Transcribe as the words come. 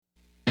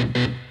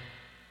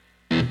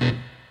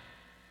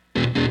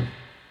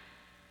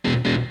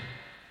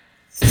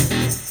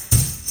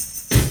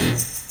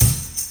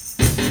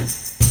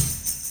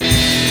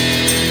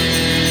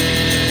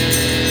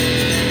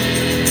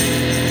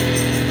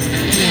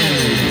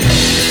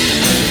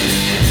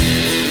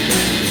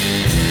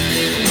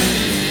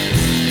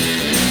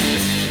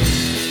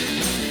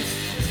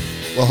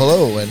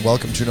hello, and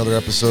welcome to another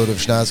episode of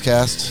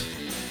Schnozcast.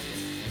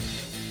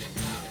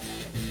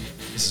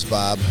 This is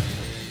Bob.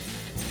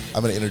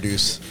 I'm going to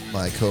introduce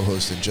my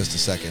co-host in just a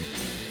second.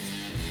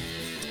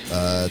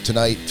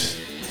 Tonight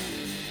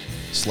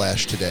 /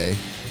 today,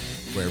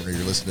 wherever you're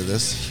listening to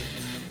this,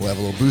 we'll have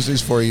a little booze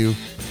news for you.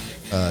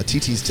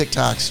 TT's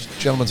TikToks,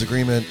 Gentleman's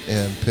Agreement,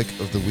 and Pick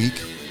of the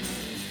Week.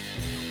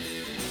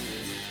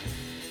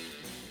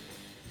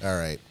 All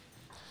right.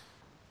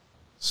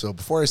 So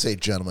before I say,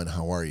 gentlemen,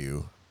 how are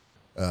you?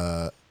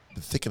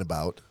 Been thinking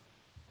about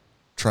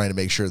trying to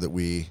make sure that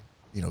we,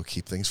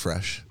 keep things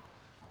fresh,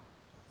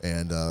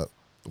 and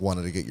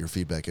wanted to get your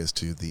feedback as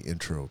to the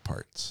intro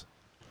parts.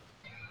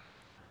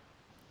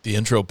 The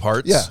intro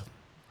parts? Yeah.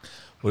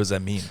 What does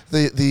that mean?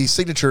 The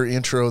signature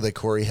intro that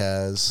Corey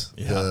has,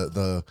 Yeah.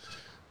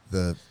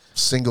 the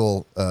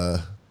single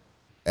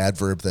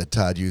adverb that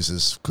Todd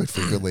uses quite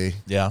frequently.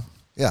 Yeah.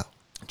 Yeah.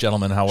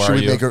 Gentlemen, how are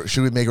you?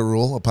 Should we make a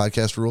rule, a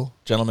podcast rule?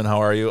 Gentlemen, how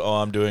are you? Oh,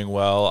 I'm doing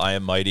well. I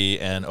am mighty.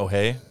 And oh,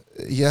 hey.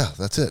 Yeah,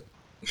 that's it.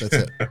 That's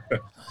it.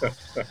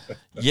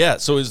 Yeah.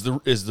 So is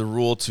the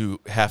rule to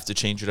have to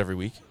change it every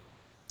week?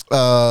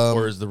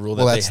 Or is the rule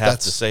that they have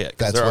to say it?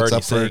 That's they're what's already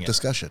up for saying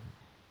discussion.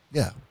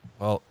 Yeah.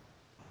 Well,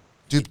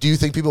 Do you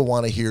think people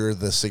want to hear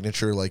the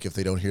signature? Like, if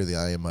they don't hear the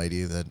 "I am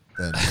mighty," then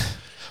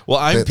well,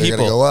 I'm they're people.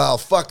 gonna go, well,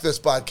 fuck this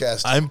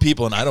podcast. I'm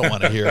people, and I don't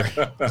want to hear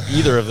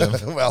either of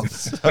them. Well,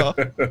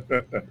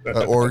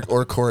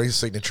 or Corey's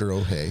signature.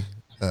 Oh, hey,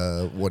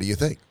 what do you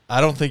think? I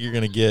don't think you're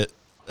going to get.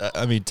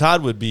 I mean,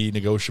 Todd would be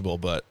negotiable,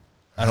 but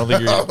I don't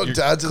think you're.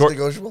 Todd's is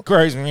negotiable.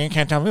 Corey's, you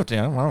can't tell me what to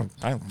do. Well,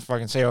 I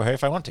fucking say oh hey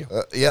if I want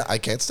to. Yeah, I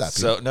can't stop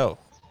you. So no.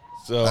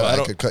 So I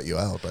don't could cut you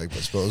out, I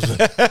suppose.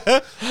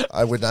 But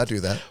I would not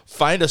do that.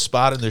 find a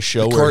spot in the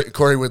show where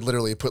Corey would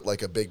literally put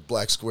like a big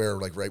black square,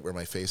 like right where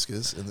my face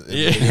is.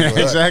 Yeah,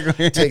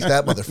 exactly. Take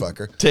that,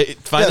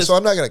 motherfucker. So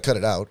I'm not going to cut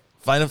it out.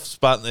 Find a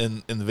spot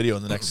in the video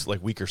in the next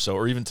week or so,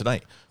 or even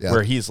tonight, Yeah.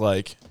 where he's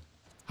like,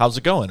 "How's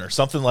it going?" or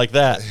something like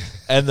that,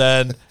 and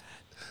then,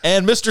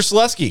 and Mr.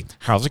 Selesky,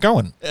 "How's it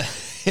going?"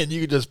 and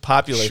you can just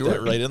populate Sure.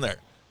 that right in there.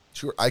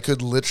 Sure, I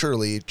could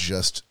literally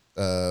just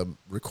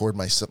record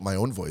my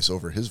own voice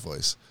over his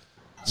voice.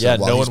 So Yeah,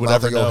 while no he's one would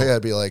ever mouthing, "Oh, know. hey,"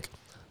 I'd be like,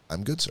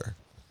 "I'm good, sir."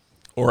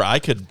 Or I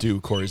could do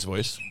Corey's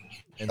voice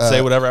and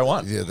say whatever I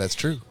want. Yeah, that's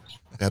true.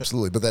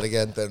 Absolutely. But then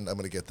again, I'm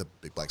going to get the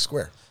big black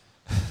square.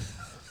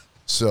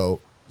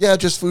 So, yeah,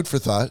 just food for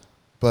thought.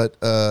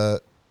 But now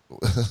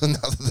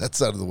that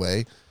that's out of the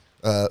way,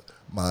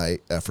 my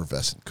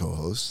effervescent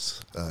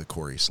co-hosts,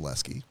 Corey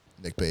Selesky,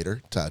 Nick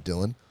Bader, Todd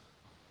Dillon.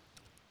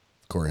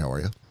 Corey, how are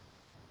you?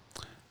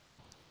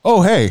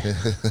 Oh, hey.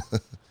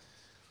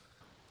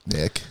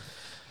 Nick.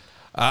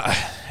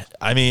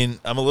 I mean,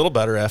 I'm a little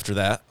better after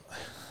that.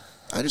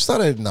 I just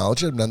thought I'd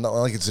acknowledge it. Not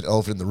like it's an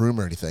elephant in the room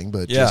or anything,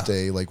 but Yeah.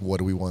 just what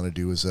do we want to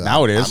do?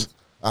 Now it is.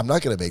 I'm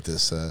not going to make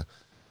this.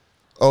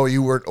 Oh,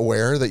 you weren't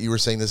aware that you were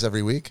saying this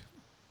every week?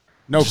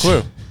 No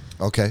clue.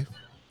 Okay.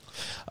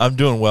 I'm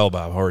doing well,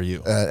 Bob. How are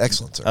you?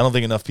 Excellent, sir. I don't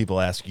think enough people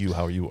ask you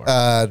how you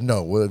are.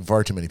 No,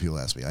 far too many people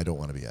ask me. I don't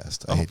want to be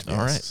asked. I hate to be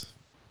all asked.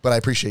 But I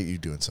appreciate you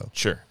doing so.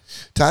 Sure.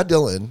 Todd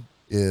Dillon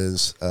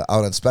is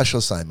out on special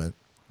assignment.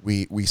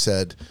 We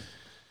said,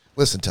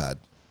 listen, Todd,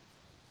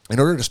 in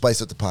order to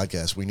spice up the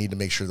podcast, we need to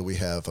make sure that we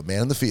have a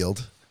man in the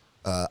field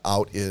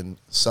out in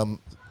some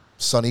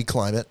sunny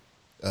climate,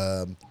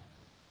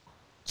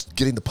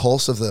 getting the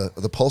pulse of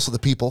the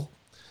people,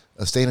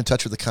 staying in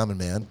touch with the common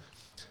man.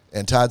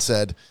 And Todd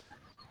said,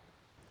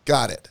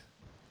 got it.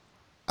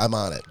 I'm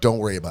on it. Don't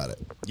worry about it.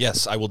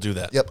 Yes, I will do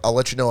that. Yep, I'll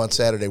let you know on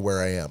Saturday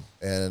where I am.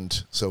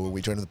 And so when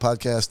we joined the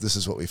podcast, this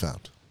is what we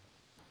found.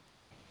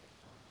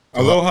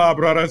 Aloha,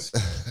 brothers.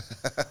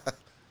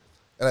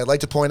 And I'd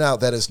like to point out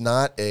that is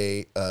not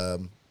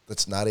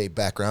that's not a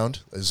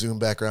background, a Zoom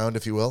background,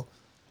 if you will.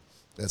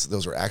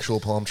 Those are actual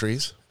palm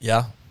trees.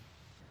 Yeah.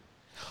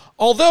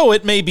 Although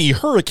it may be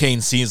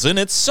hurricane season,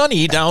 it's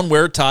sunny down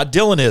where Todd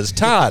Dillon is.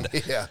 Todd.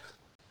 Yeah.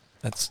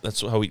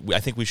 That's how I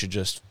think we should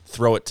just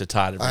throw it to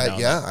Todd every now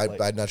and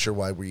then. I'm not sure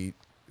why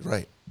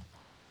right.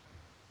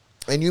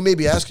 And you may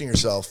be asking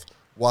yourself,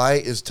 why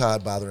is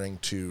Todd bothering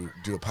to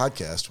do a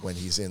podcast when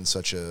he's in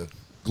such a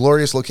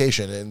glorious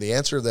location? And the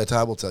answer that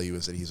Todd will tell you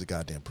is that he's a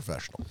goddamn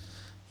professional.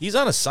 He's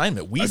on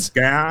assignment. A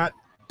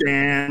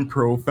goddamn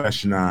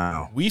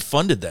professional. We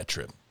funded that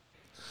trip.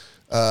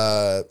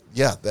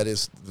 Yeah, that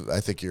is. I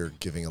think you're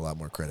giving a lot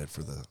more credit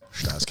for the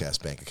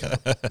Schnozcast bank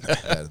account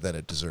than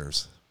it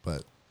deserves.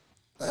 But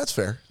that's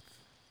fair.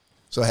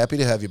 So happy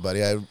to have you,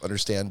 buddy. I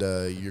understand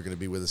you're going to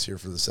be with us here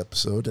for this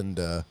episode,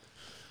 and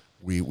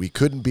we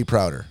couldn't be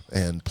prouder.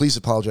 And please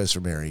apologize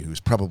for Mary, who's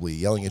probably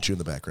yelling at you in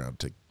the background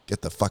to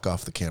get the fuck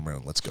off the camera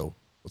and let's go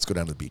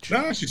down to the beach.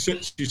 No, she's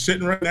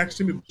sitting right next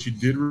to me. But she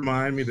did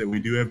remind me that we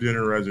do have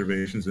dinner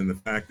reservations, and the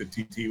fact that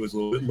TT was a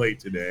little bit late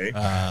today,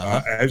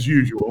 as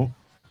usual.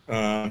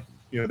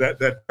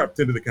 That crept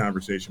into the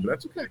conversation, but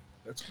that's okay.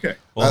 That's okay.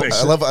 Well,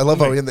 I love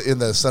how in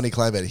the sunny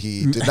climate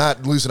he did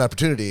not lose an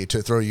opportunity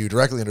to throw you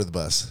directly under the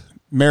bus.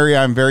 Mary,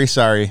 I'm very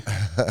sorry.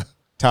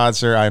 Todd,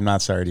 sir, I am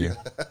not sorry to you.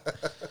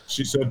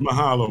 She said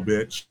mahalo,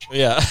 bitch.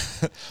 Yeah.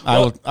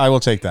 I will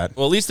take that.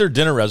 Well, at least they're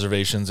dinner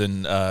reservations,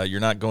 and you're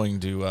not going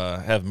to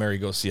have Mary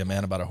go see a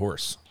man about a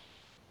horse.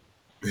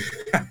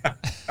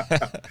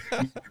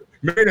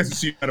 Mary doesn't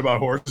see that about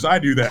horses. I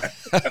do that.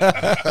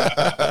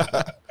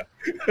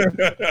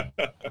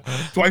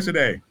 Twice a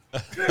day.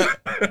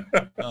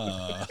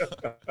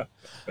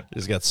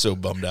 Just got so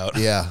bummed out.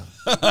 Yeah.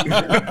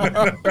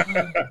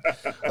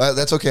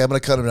 That's okay. I'm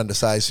going to cut it down to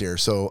size here.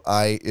 So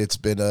it's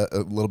been a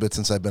little bit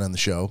since I've been on the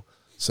show.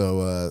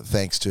 So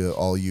thanks to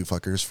all you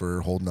fuckers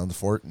for holding on the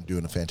fort and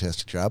doing a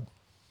fantastic job.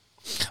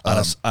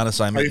 On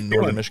assignment in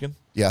Northern Michigan?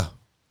 Yeah.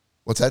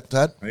 What's that,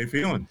 Todd? How you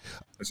feeling?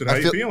 I said, how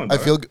you feeling?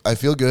 Brother? I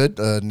feel good.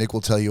 Nick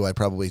will tell you I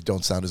probably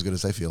don't sound as good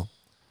as I feel.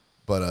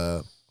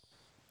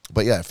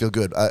 But yeah, I feel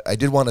good. I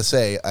did want to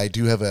say I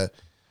do have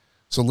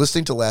so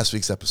listening to last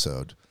week's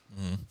episode,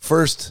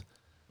 first,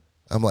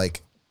 I'm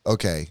like,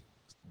 okay,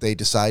 they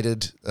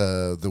decided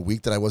the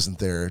week that I wasn't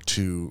there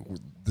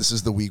this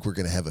is the week we're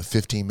going to have a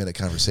 15-minute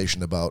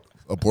conversation about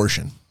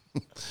abortion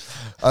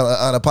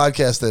on a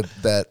podcast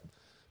that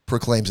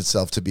proclaims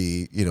itself to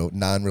be,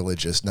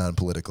 non-religious,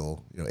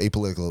 non-political,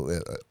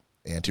 apolitical,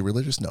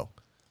 anti-religious. No,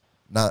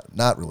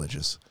 not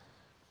religious.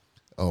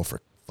 Oh,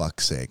 for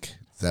fuck's sake.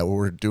 Is that what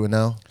we're doing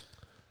now?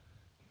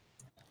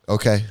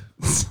 Okay.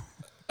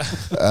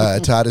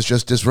 Todd is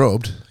just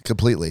disrobed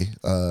completely.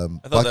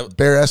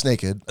 Bare ass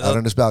naked out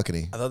on his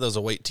balcony. I thought that was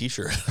a white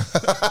t-shirt.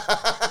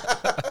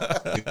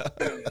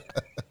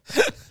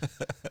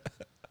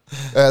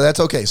 That's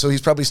okay. So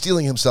he's probably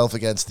steeling himself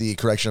against the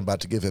correction I'm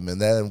about to give him.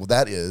 And then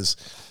that is,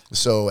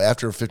 so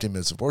after 15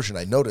 minutes of abortion,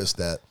 I noticed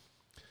that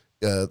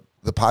the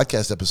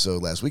podcast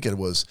episode last weekend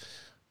was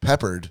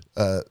peppered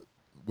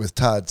with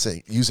Todd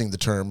using the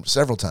term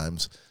several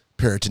times,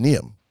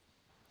 peritoneum.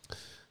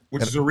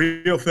 Which is a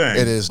real thing.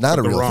 It is not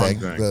a real thing.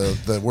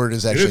 The word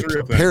is actually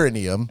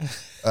perineum.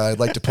 I'd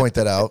like to point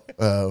that out.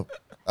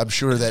 I'm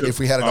sure that if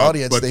we had an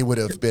audience, they would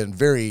have been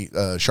very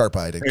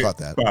sharp-eyed and caught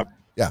that. Bob,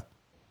 yeah.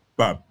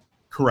 Bob,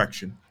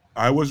 correction.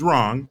 I was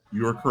wrong.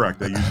 You are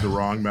correct. I used the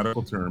wrong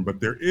medical term, but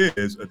there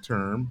is a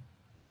term,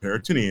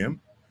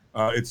 peritoneum.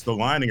 It's the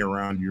lining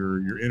around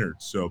your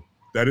innards. So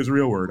that is a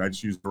real word. I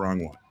just used the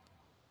wrong one.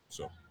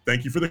 So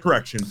thank you for the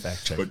correction.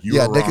 Fact check. But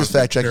Nick is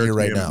fact checking you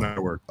right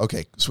now.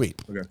 Okay,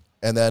 sweet. Okay.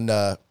 And then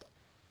I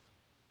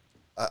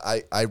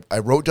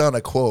wrote down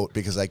a quote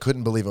because I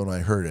couldn't believe it when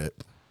I heard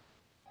it.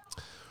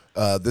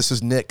 This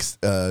is Nick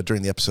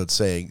during the episode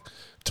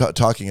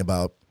talking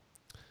about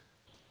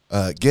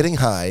getting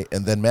high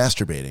and then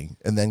masturbating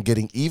and then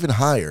getting even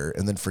higher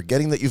and then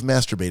forgetting that you've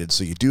masturbated,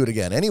 so you do it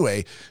again.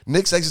 Anyway,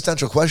 Nick's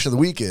existential question of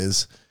the week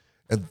is,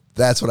 and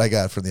that's what I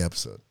got from the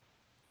episode.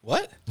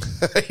 What?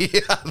 Yeah,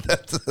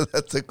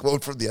 that's a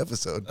quote from the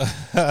episode.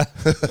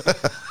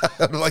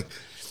 I'm like,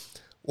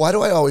 why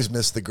do I always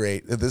miss the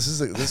great? This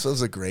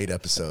was a great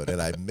episode,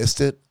 and I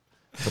missed it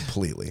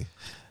completely.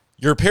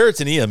 Your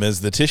peritoneum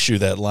is the tissue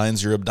that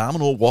lines your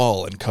abdominal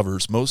wall and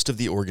covers most of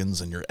the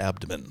organs in your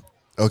abdomen.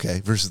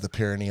 Okay, versus the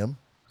perineum.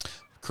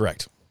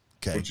 Correct.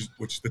 Okay,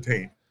 which is the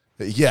taint.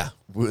 Yeah,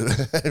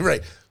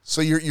 right.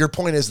 So your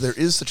point is there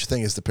is such a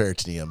thing as the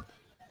peritoneum.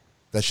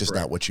 That's just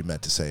not what you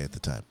meant to say at the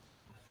time.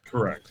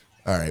 Correct.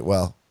 All right.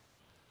 Well,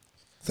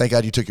 thank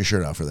God you took your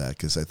shirt off for that,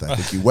 because I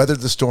think you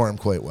weathered the storm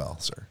quite well,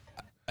 sir.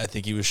 I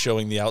think he was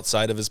showing the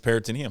outside of his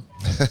peritoneum.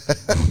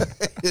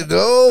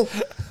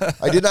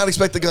 I did not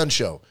expect the gun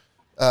show.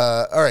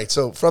 All right.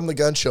 So from the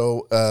gun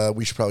show,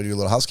 we should probably do a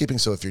little housekeeping.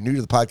 So if you're new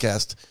to the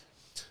podcast,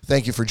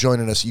 thank you for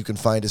joining us. You can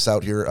find us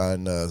out here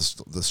on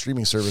the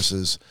streaming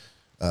services.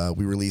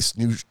 We release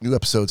new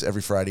episodes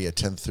every Friday at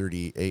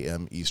 10:30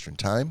 a.m. Eastern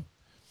Time.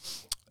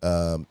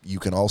 You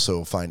can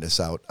also find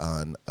us out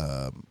on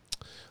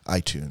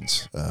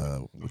iTunes,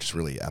 which is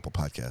really Apple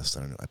Podcasts. I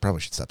don't know. I probably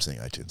should stop saying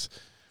iTunes.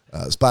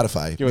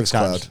 Spotify,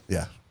 Mixcloud.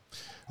 Yeah.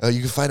 You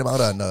can find them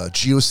out on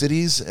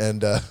GeoCities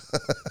and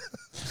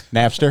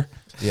Napster.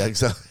 Yeah,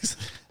 exactly.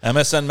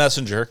 MSN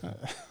Messenger.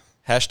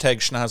 Hashtag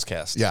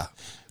Schnozcast. Yeah.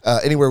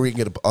 Anywhere we can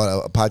get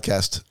a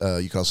podcast.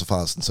 You can also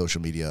follow us on social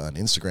media on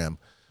Instagram,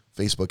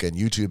 Facebook, and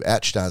YouTube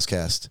at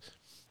Schnozcast.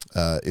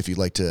 If you'd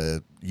like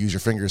to use your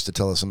fingers to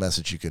tell us a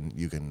message, you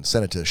can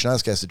send it to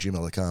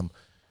schnozcast@gmail.com.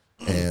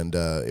 And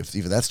if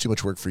even that's too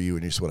much work for you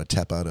and you just want to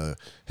tap out a,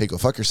 hey, go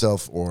fuck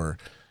yourself, or,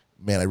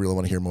 man, I really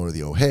want to hear more of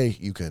the, oh, hey,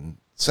 you can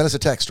send us a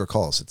text or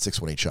call us at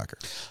 618-SHOCKER.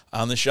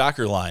 On the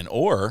Shocker line.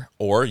 Or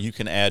you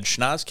can add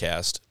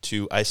Schnozcast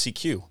to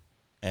ICQ,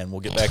 and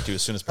we'll get back to you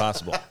as soon as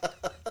possible.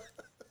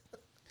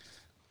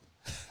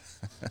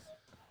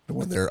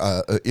 When they're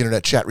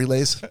internet chat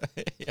relays.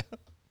 Yeah.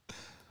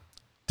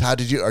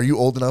 Todd, are you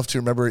old enough to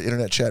remember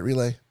internet chat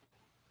relay?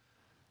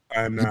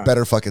 I'm not. You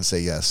better fucking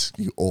say yes,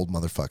 you old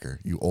motherfucker.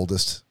 You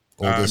oldest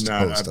host on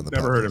the podcast.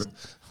 Never heard of it.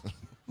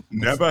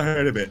 Never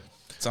heard of it.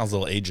 Sounds a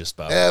little ageist,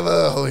 Bob.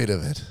 Never heard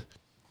of it.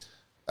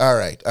 All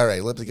right.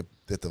 Let's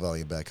get the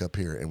volume back up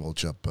here, and we'll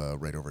jump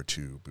right over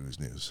to Booze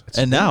News.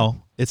 And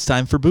now it's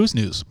time for Booze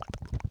News.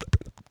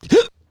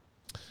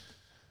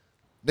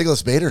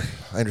 Nicholas Bader,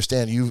 I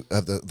understand you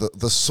have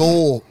the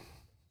sole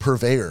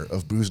purveyor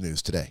of booze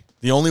news today.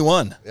 The only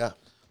one. Yeah.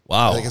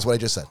 Wow. I think that's what I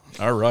just said.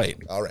 All right.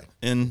 All right.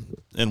 In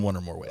one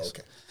or more ways.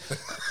 Okay.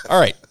 All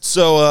right.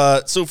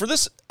 So for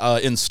this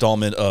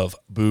installment of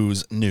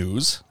Booze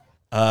News,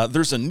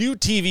 there's a new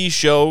TV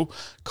show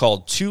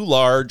called Too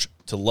Large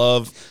to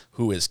Love,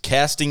 who is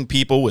casting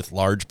people with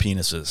large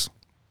penises.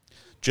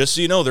 Just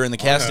so you know, they're in the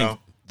casting. no.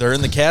 They're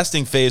in the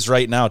casting phase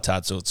right now,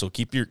 Todd. So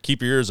keep your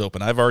ears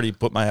open. I've already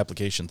put my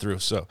application through.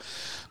 So,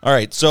 all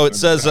right. So it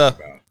says in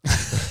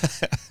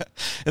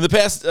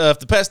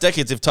the past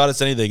decades have taught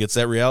us anything, it's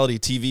that reality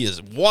TV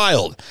is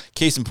wild.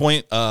 Case in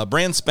point,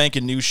 brand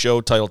spanking new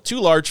show titled Too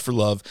Large for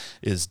Love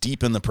is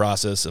deep in the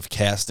process of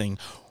casting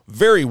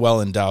very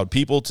well endowed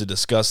people to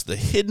discuss the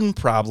hidden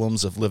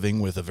problems of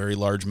living with a very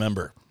large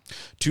member.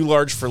 Too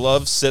Large for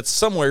Love sits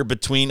somewhere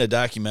between a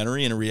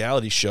documentary and a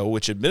reality show,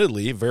 which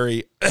admittedly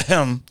very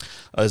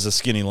is a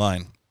skinny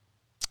line.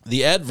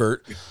 The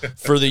advert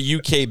for the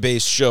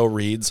UK-based show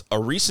reads, a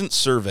recent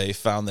survey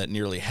found that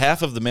nearly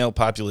half of the male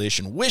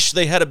population wish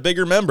they had a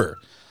bigger member.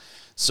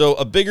 So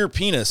a bigger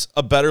penis,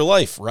 a better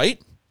life, right?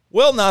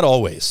 Well, not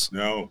always.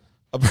 No.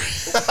 A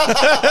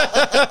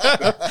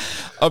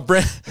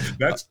brand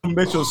That's some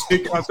bitch will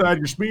stick outside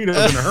your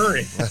speedos in a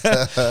hurry.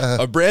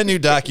 A brand new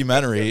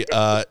documentary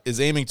is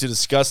aiming to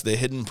discuss the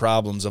hidden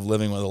problems of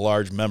living with a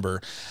large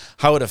member,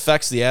 how it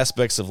affects the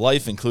aspects of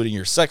life, including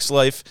your sex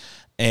life,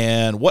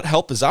 and what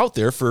help is out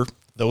there for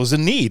those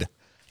in need.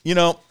 You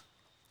know,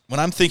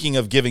 when I'm thinking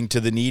of giving to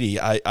the needy,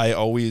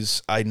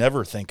 I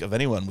never think of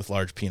anyone with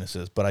large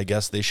penises, but I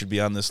guess they should be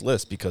on this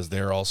list because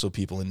they're also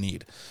people in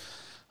need.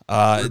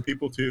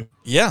 People too.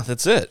 Yeah,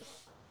 that's it.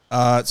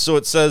 So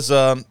it says,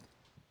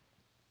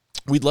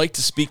 we'd like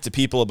to speak to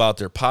people about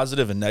their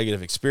positive and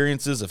negative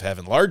experiences of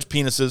having large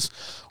penises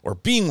or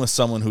being with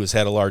someone who has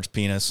had a large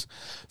penis.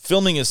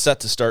 Filming is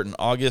set to start in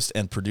August,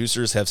 and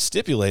producers have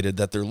stipulated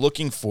that they're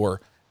looking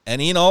for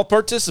any and all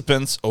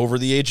participants over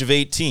the age of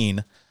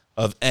 18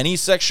 of any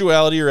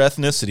sexuality or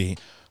ethnicity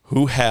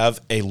who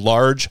have a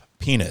large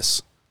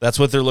penis. That's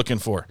what they're looking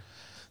for.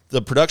 The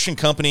production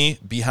company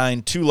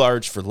behind Too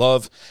Large for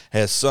Love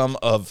has some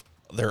of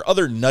their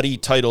other nutty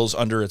titles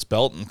under its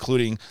belt,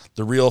 including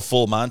The Real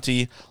Full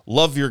Monty,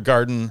 Love Your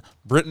Garden,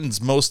 Britain's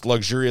Most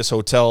Luxurious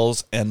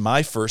Hotels, and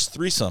My First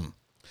Threesome.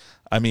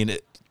 I mean,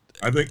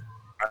 I think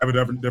I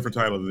have a different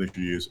title that they should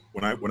use.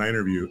 When I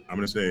interview, I'm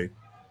going to say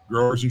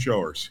growers and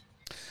showers.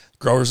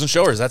 Growers and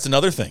showers. That's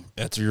another thing.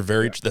 That's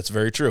very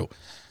true.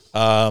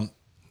 Off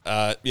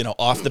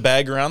the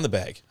bag or on the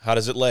bag. How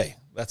does it lay?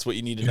 That's what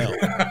you need to know.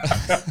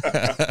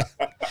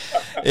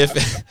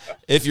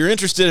 If you're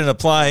interested in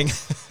applying,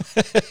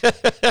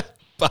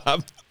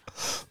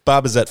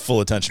 Bob is at full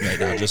attention right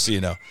now, just so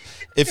you know.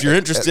 If you're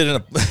interested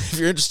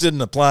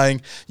in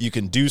applying, you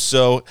can do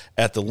so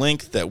at the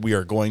link that we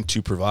are going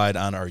to provide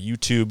on our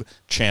YouTube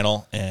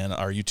channel and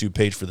our YouTube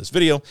page for this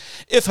video.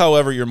 If,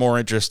 however, you're more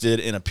interested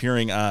in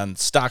appearing on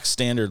stock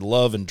standard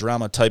love and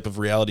drama type of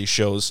reality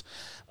shows,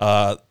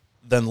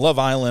 then Love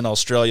Island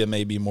Australia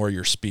may be more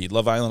your speed.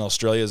 Love Island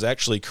Australia is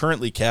actually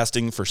currently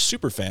casting for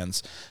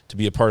superfans to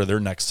be a part of their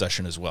next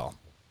session as well.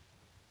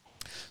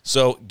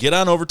 So get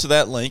on over to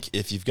that link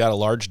if you've got a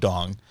large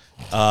dong.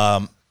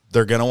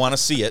 They're going to want to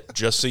see it,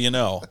 just so you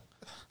know.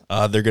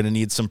 They're going to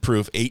need some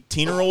proof.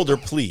 18 or older,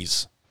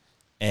 please.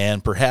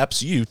 And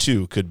perhaps you,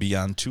 too, could be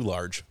on Too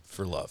Large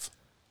for Love.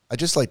 I'd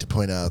just like to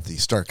point out the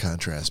stark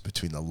contrast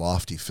between the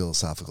lofty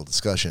philosophical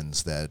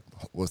discussions that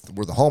were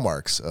the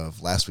hallmarks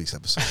of last week's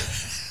episode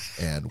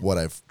and what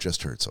I've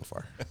just heard so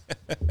far.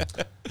 I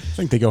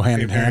think they go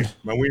hand in hand.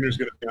 My wiener's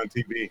going to be on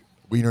TV.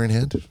 Wiener in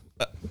hand?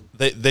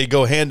 They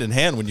go hand in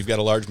hand when you've got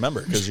a large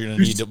member because you're going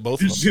to need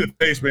both of Did you see them.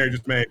 the face Mary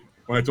just made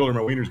when I told her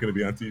my wiener's going to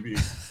be on TV?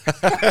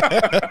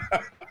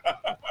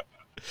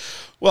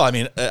 Well, I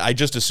mean, I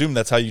just assumed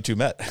that's how you two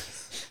met.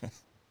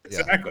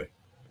 Exactly.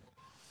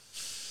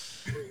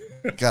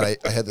 God,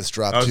 I had this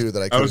drop too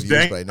that I could have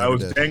used, but I never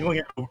did. I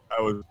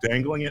was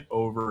dangling it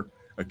over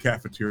a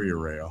cafeteria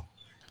rail,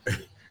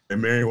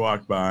 and Mary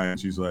walked by and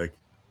she's like,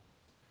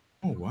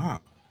 "Oh wow,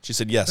 She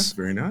said, that's yes,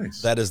 very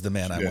nice." that is the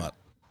man I want.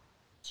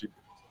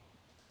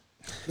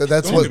 That's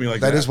Don't look at me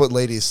like that that. is what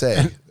ladies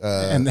say.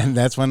 And then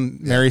that's when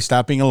Mary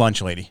stopped being a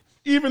lunch lady.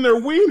 Even their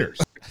wieners.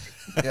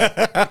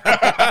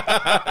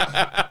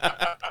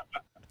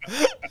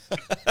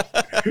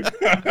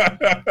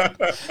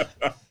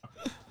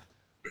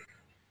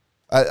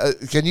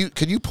 Can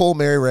you poll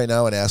Mary right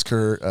now and ask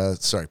her?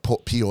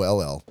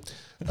 POLL,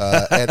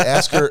 and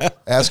ask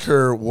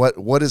her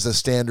what is a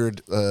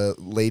standard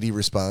lady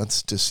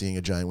response to seeing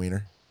a giant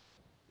wiener?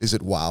 Is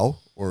it wow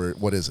or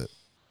what is it?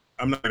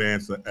 I'm not going to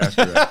ask her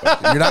that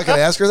question. You're not going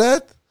to ask her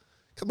that?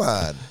 Come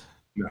on.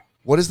 No.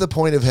 What is the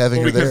point of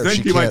having her Because there? then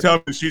She she might can't-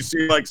 tell me she's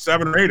seen like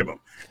 7 or 8 of them.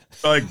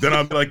 Like then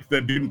I'm like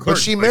the dude in Clerks.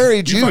 But she Like,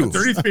 married you. fucking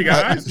 33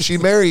 guys. She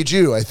married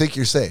you. I think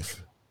you're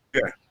safe.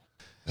 Yeah,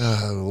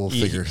 We'll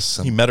figure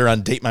some. He met her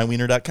on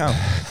datemywiener.com.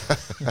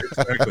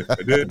 exactly.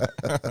 I did.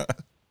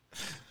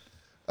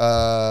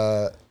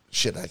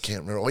 Shit, I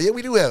can't remember. Oh yeah,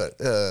 we do have it.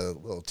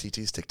 Little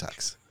TT's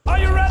TikToks. Are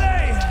you ready?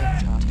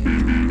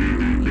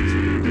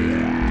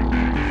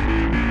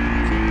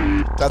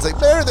 Todd's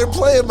like, Mary, they're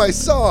playing my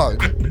song.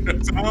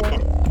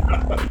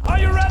 Are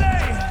you ready?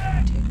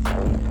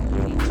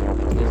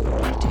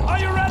 Are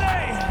you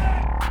ready?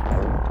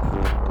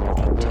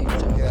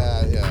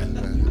 Yeah.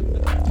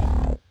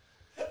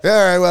 All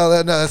right,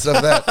 well, no, that's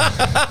enough of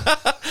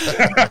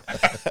that.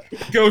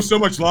 It goes so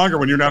much longer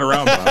when you're not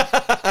around, Bob.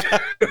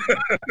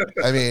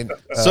 I mean,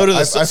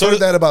 I've so heard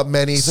that about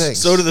many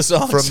things. So do the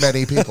songs. From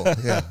many people.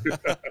 Yeah.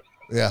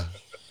 Yeah.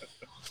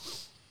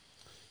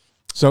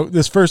 So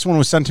this first one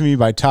was sent to me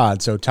by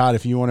Todd. So Todd,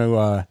 if you want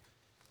to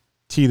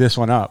tee this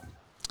one up,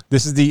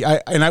 this is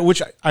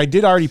which I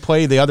did already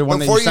play the other one.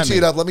 Before that you tee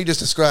it up, let me just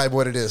describe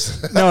what it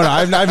is. No,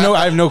 I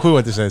have no clue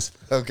what this is.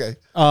 Okay.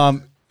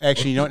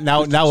 Actually, you know,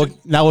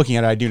 now looking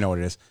at it, I do know what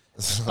it is.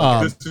 This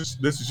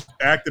is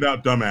acted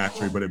out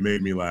dumbassery, but it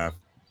made me laugh.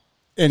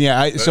 And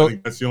yeah, I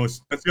think that's the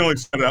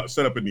only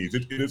setup it needs.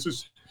 It's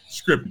just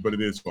scripted, but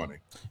it is funny.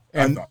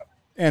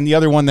 And the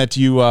other one that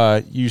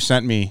you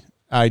sent me,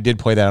 I did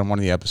play that on one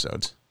of the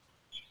episodes.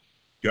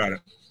 Got it.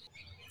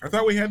 I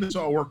thought we had this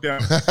all worked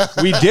out.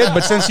 We did,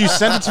 but since you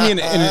sent it to me in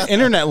an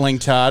internet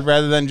link, Todd,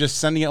 rather than just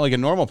sending it like a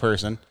normal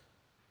person.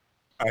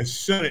 I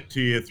sent it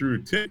to you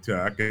through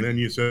TikTok, and then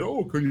you said,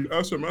 "Oh, can you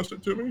SMS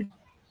it to me?"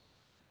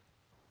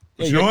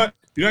 But you know what?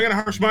 You're not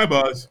gonna harsh my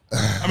buzz.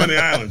 I'm in the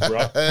islands, bro.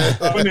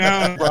 I'm in the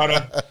islands,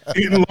 brother.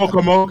 Eating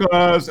local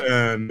mochas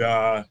and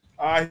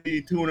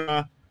ahi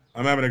tuna.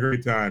 I'm having a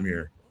great time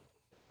here.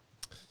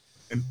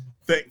 And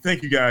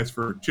thank you guys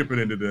for chipping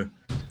into the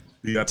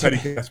petty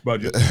cash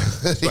budget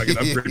so I can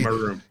upgrade my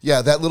room.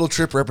 Yeah, that little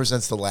trip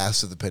represents the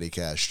last of the petty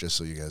cash, just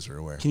so you guys are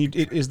aware.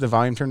 Is the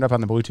volume turned up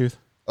on the Bluetooth?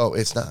 Oh,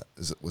 it's not.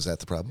 Was that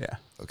the problem? Yeah.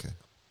 Okay.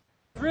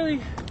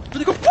 Really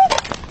go.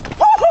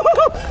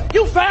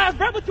 You fast,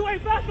 bro, but you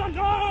ain't fast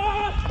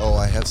enough. Oh,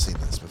 I have seen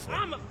this before.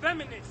 I'm a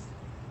feminist.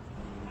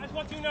 I just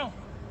want you to know.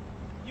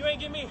 You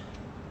ain't get me.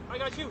 I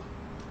got you.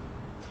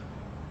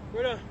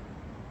 We're done.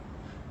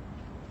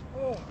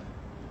 Oh,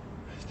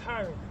 it's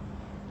tiring.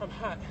 I'm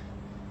hot.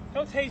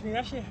 Don't tase me.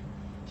 That shit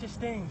just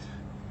stings.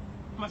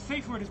 My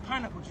safe word is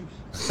pineapple juice.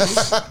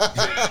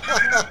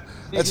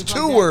 That's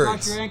two words.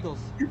 Cross your ankles.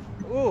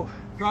 Ooh.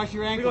 Cross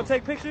your We ankles. gonna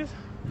take pictures?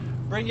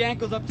 Bring your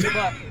ankles up to your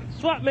butt.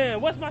 Swap man,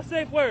 what's my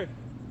safe word?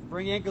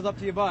 Bring your ankles up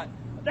to your butt.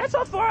 That's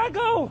how far I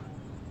go.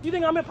 You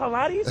think I'm in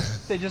Pilates?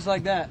 Say just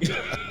like that. It was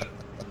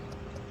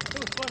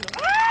fun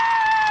though.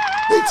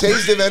 Ah! They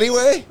tased him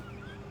anyway?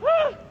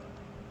 What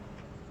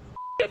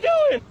you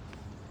doing?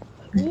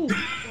 Ooh.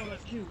 Oh,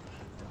 that's cute.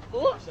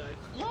 Ooh.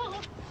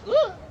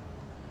 Ooh.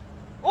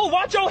 Oh,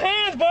 watch your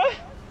hands, boy. Oh,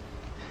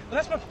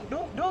 that's my.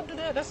 Don't do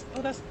that.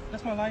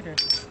 That's my lighter.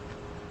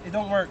 It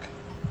don't work.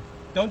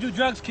 Don't do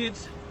drugs,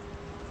 kids.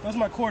 Those are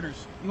my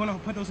quarters. You want to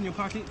put those in your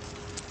pocket?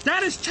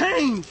 That is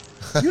change.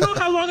 You know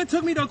how long it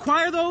took me to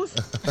acquire those?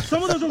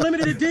 Some of those are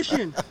limited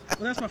edition.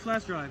 Well, that's my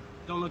flash drive.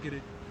 Don't look at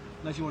it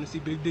unless you want to see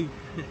Big D.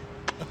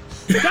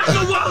 That's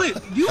the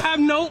wallet. You have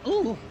no.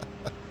 Ooh.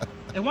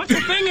 And watch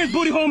your fingers,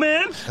 booty hole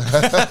man.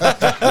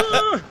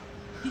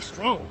 He's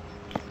strong.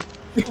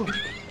 Ooh.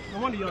 No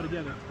wonder y'all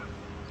together.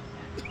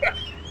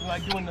 You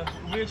like doing the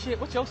weird shit.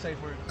 What's your safe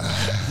word?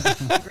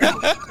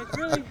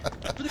 Really?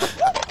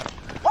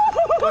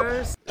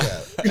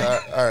 Yeah.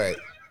 All right.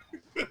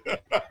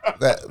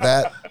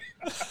 That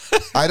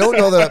I don't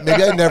know that.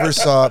 Maybe I never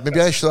saw.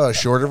 Maybe I saw a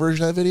shorter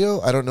version of that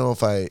video. I don't know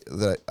if I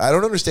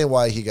don't understand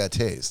why he got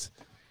tased.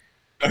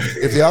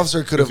 If the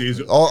officer could have,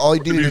 all he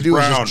needed to do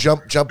was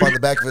just jump on the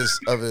back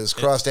of his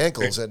crossed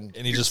ankles and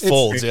he just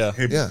folds. Yeah.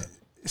 Yeah.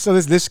 So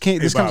this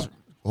comes.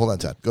 Hold on,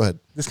 Todd. Go ahead.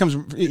 This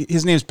comes.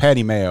 His name's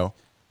Patty Mayo.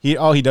 He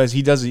does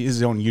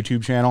his own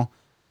YouTube channel,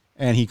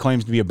 and he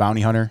claims to be a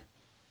bounty hunter.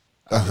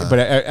 But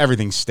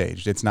everything's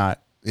staged. It's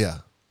not. Yeah.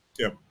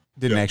 Yep.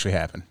 Didn't actually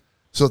happen.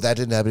 So that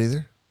didn't happen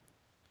either.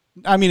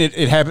 I mean,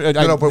 it happened.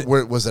 No, but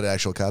was it an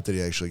actual cop? Did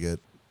he actually get?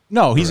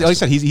 No, he's like I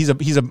said, he's a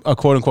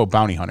quote unquote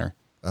bounty hunter.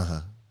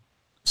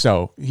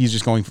 So he's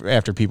just going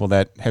after people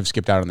that have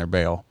skipped out on their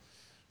bail.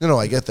 No,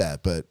 I get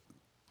that, but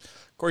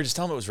Corey, just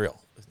tell him it was real.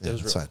 It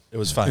was real. fine. It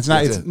was fine. It's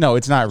not.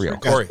 It's not real.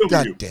 Corey.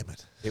 God damn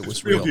it! It was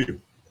It's real real. to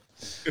you.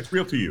 It's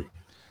real to you.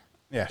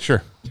 Yeah,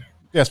 sure.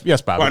 Yes,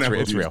 Bob.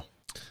 It's real.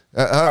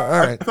 All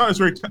right. I thought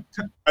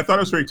it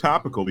was very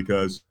topical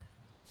because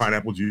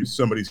pineapple juice.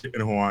 Somebody's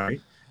in Hawaii,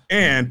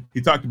 and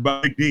he talked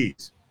about Big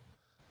D's.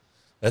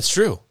 That's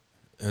true.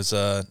 It was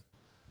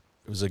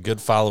a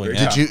good following.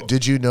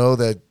 Did you know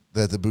that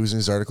the Booze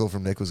News article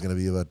from Nick was going to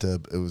be about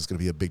it was going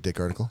to be a big dick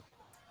article?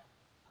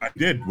 I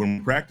did when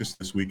we practiced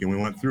this week and we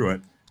went through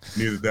it.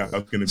 Knew that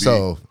was going to be.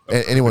 So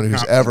anyone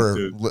who's ever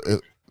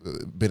to-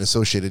 been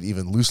associated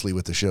even loosely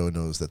with the show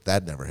knows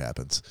that never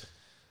happens.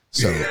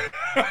 So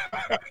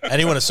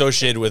Anyone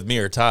associated with me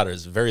or Todd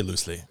is very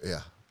loosely.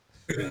 yeah.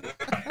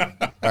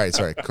 All right,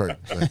 sorry, Corey.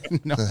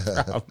 No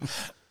problem.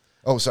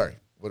 Oh, sorry.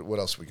 What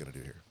else are we gonna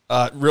do here?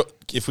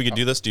 If we could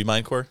do this, do you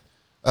mind, Corey?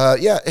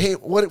 Yeah. Hey,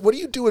 what are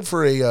you doing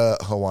for a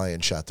Hawaiian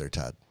shot there,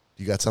 Todd?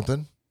 You got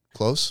something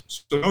close?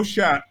 So no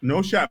shot,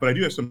 but I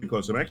do have something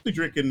close. I'm actually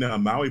drinking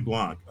Maui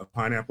Blanc, a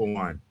pineapple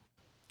wine.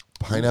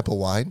 Pineapple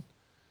wine?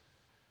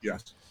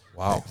 Yes.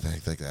 Wow.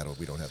 Thank that.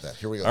 We don't have that.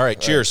 Here we go. All right,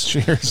 cheers.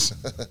 Cheers.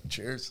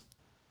 Cheers.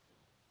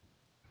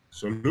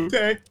 Salute.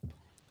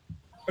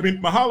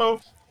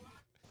 Mahalo.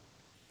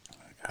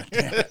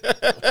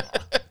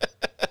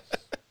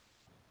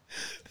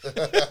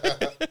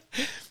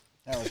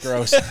 That was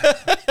gross.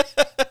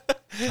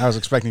 I was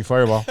expecting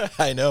Fireball.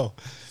 I know.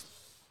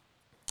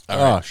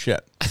 Oh,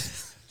 shit.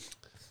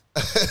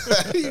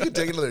 You can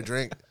take another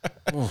drink.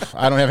 Oof,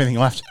 I don't have anything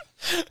left.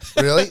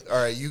 Really? All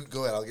right, you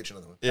go ahead. I'll get you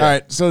another one. Yeah. All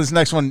right, so this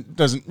next one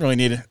doesn't really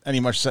need any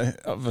much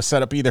of a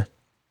setup either.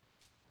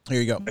 Here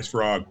you go. Nice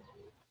frog.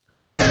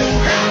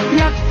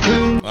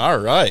 All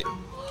right.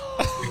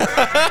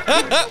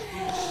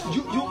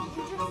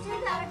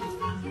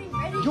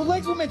 Your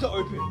legs were meant to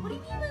open. What do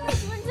you mean my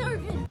legs weren't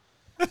open?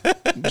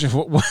 Just,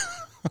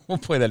 we'll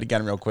play that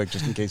again real quick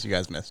just in case you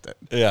guys missed it.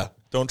 Yeah.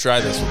 Don't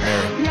try this with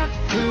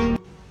Mary.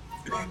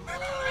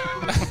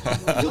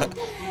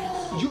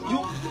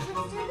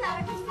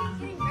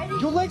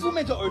 Your legs were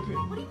meant to open.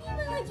 What do you mean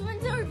my legs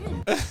weren't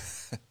open?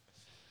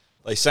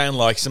 They sound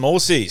like some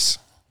Aussies.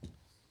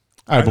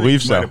 I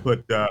believe think you so. might have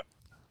put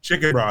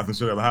chicken broth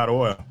instead of hot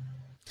oil.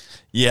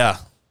 Yeah.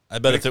 I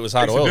bet if it was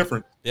hot Makes it oil.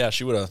 different. Yeah,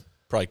 she would have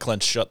probably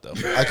clenched shut, though.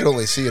 I could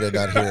only see it and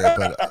not hear it,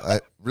 but I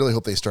really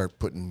hope they start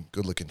putting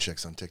good-looking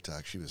chicks on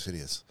TikTok. She was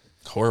hideous.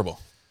 Horrible.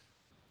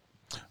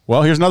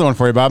 Well, here's another one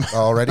for you, Bob.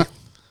 Already?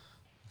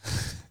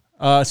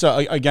 So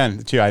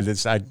again, too, I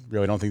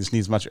really don't think this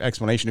needs much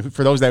explanation.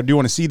 For those that do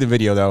want to see the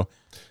video, though,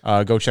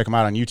 go check them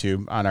out on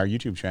YouTube, on our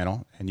YouTube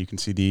channel, and you can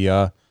see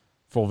the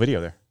full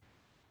video there.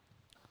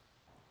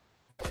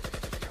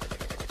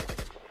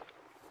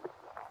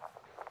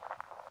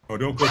 Oh,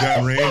 don't go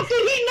down range.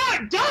 Did he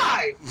not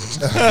die?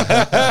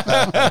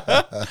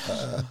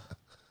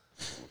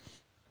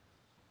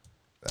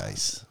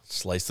 Nice.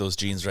 Slice those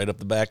jeans right up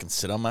the back and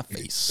sit on my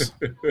face.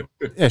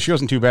 Yeah, she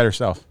wasn't too bad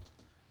herself.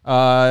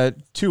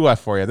 2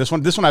 left for you. This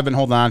one I've been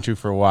holding on to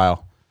for a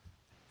while,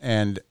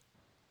 and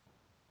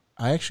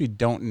I actually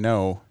don't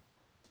know.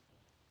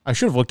 I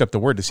should have looked up the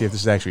word to see if this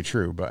is actually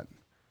true, but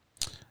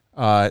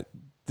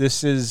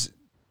this is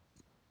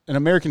an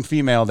American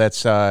female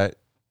that's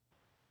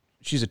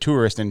she's a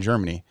tourist in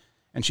Germany,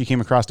 and she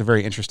came across a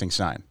very interesting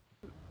sign.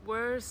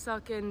 We're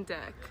sucking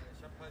dick.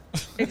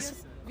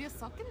 We're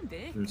sucking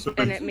dick.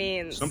 And it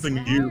means something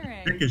you.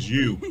 Dick is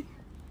you.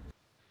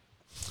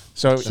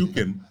 So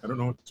Sukin. I don't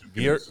know what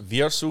sukin is.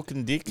 Wir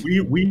suchen dick. We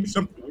and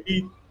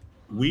you.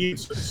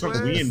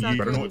 I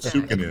don't know what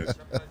sukin is.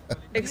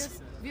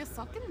 We're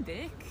sucking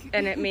dick.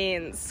 and it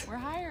means We're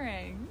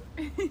hiring.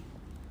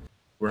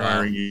 We're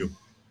hiring you.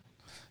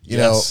 You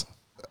know,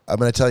 I'm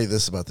going to tell you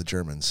this about the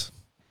Germans.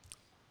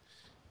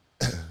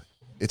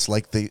 It's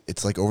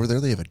like over there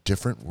they have a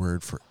different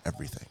word for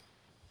everything.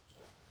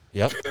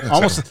 Yep.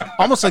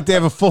 almost like they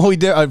have a full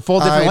different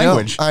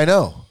language. I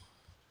know.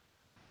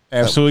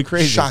 Absolutely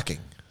crazy. Shocking.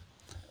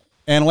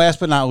 And last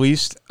but not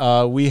least,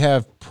 we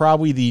have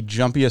probably the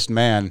jumpiest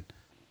man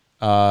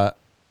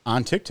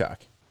on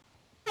TikTok.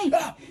 Hey.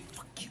 Fuck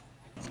you.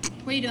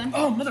 What are you doing?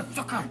 Oh,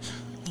 motherfucker.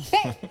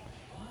 Hey.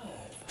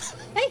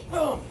 Hey.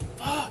 Oh,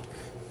 fuck.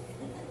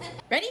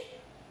 Ready?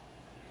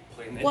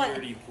 Playing that What?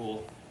 dirty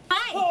pool.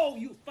 Hi. Oh,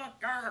 you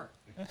fucker.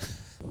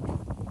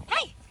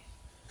 Hey.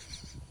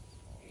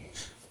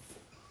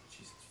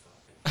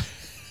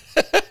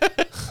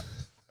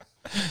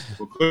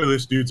 Well, clearly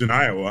this dude's in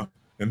Iowa,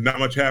 and not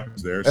much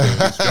happens there. So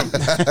he's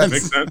jumping.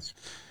 Makes sense.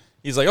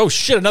 He's like, oh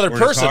shit, another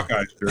Wearing his person.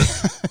 Hawkeye shirt.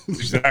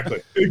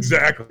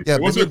 Exactly. Yeah,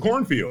 It wasn't a maybe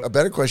cornfield. A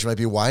better question might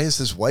be, why is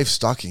his wife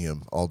stalking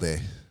him all day?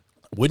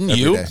 Wouldn't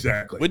Every you? day.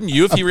 Exactly. Wouldn't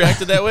you if he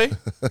reacted that way?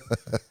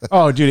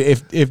 Oh,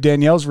 dude, if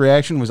Danielle's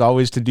reaction was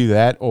always to do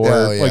that or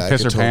Oh, yeah, like I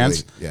piss her could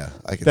pants, Yeah,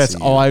 I could that's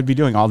see all I'd be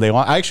doing all day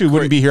long. I actually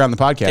wouldn't be here on the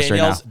podcast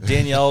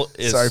Danielle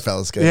is. Sorry,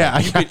 fellas. Guys.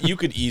 Yeah, You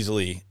could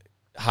easily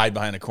hide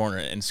behind a corner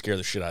and scare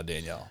the shit out of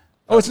Danielle.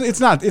 Oh, it's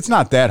not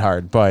that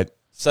hard, but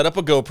Set up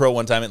a GoPro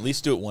one time. At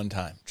least do it one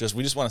time.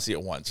 We just want to see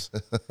it once.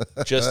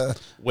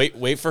 Just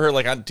wait for her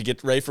to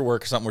get ready for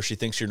work or something where she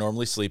thinks you're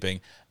normally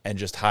sleeping, and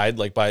just hide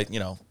by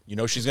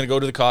she's gonna go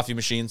to the coffee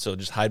machine, so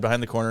just hide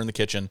behind the corner in the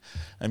kitchen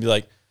and be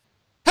like,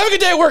 "Have a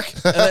good day at work,"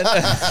 and,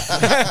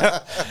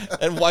 then,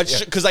 and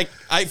watch because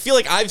I feel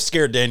like I've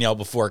scared Danielle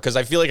before because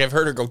I feel like I've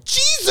heard her go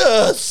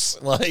Jesus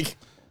like.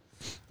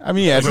 I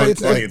mean, yeah,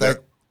 it's funny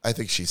that- I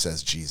think she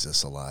says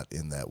Jesus a lot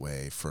in that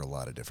way for a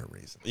lot of different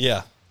reasons.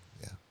 Yeah.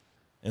 Yeah.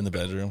 In the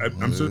bedroom.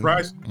 I'm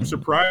surprised. I'm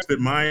surprised that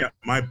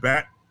my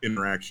bat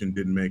interaction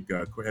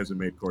hasn't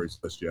made Corey's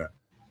list yet.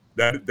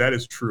 That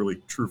is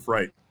truly true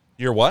fright.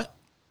 Your what?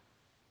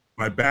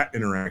 My bat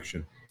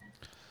interaction.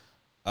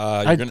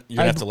 You're gonna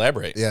have to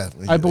elaborate. Yeah,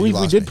 I believe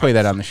we did play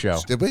that on the show.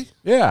 Did we?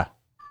 Yeah,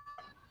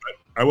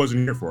 I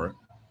wasn't here for it.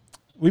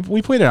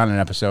 we played it on an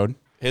episode.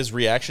 His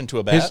reaction to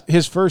a bat.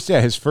 His first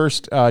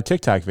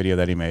TikTok video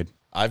that he made.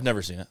 I've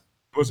never seen it.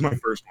 It was my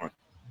first one.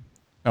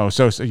 Oh,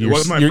 so It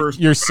was my first.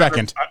 you're but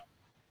second.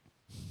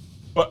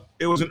 But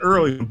it was an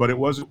early one. But it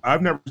wasn't.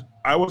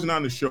 I wasn't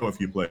on the show if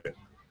you played it.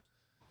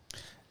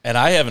 And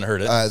I haven't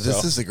heard it.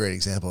 This so. is a great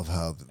example of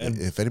how,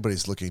 if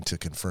anybody's looking to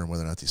confirm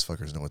whether or not these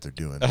fuckers know what they're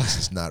doing, this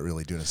is not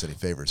really doing us any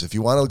favors. If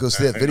you want to go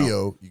see that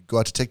video, you go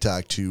out to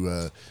TikTok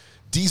to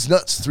D's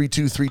Nuts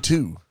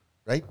 3232,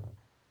 right?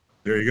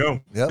 There you go.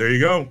 Yep. There you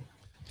go.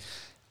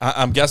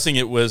 I'm guessing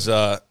it was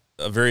a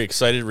very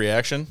excited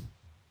reaction.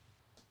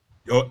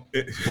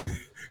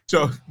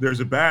 So there's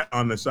a bat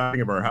on the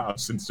siding of our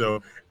house, and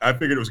so I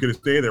figured it was going to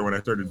stay there when I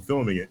started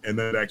filming it, and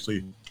then it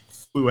actually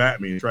flew at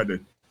me and tried to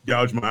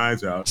gouge my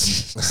eyes out.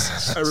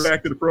 I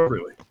reacted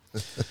appropriately.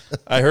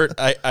 I heard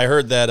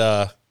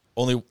that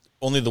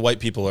only the white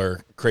people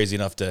are crazy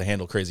enough to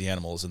handle crazy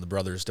animals, and the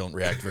brothers don't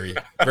react very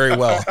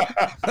well.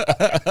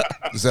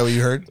 Is that what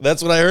you heard?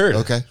 That's what I heard.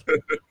 Okay.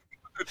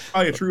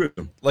 Probably a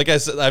truism. Like I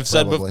said,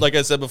 Probably. like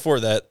I said before,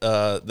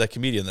 that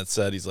comedian that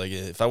said, he's like,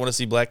 if I want to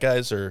see black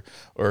guys or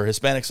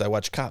Hispanics, I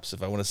watch Cops.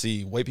 If I want to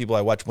see white people,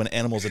 I watch When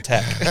Animals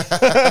Attack.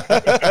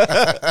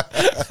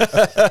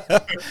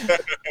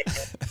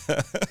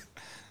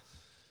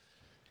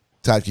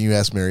 Todd, can you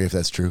ask Mary if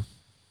that's true?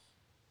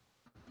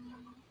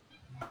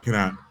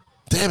 Cannot.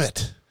 Damn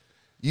it.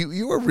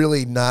 You are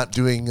really not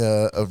doing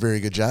a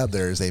very good job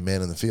there as a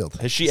man in the field.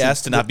 Has she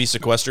asked to not be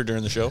sequestered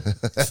during the show?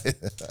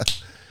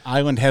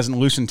 Island hasn't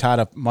loosened Todd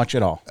up much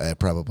at all.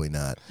 Probably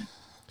not.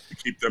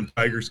 Keep them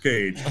tigers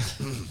caged.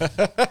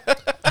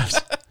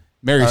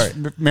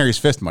 Mary's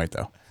fist might,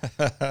 though.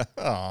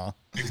 Aw.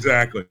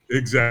 Exactly.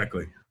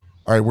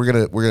 All right, we're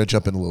gonna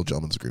jump into a little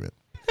gentleman's agreement.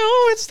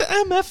 Oh, it's the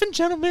MF and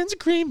Gentleman's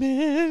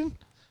Agreement.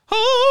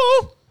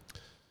 Oh,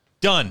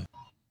 done.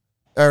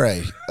 All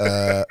right.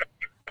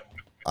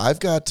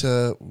 I've got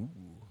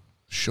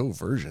show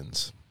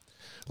versions.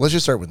 Let's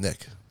just start with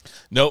Nick.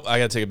 Nope, I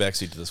got to take a back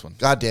seat to this one.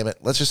 God damn it.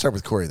 Let's just start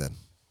with Corey then.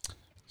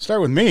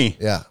 Start with me.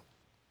 Yeah.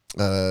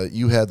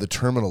 You had the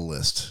terminal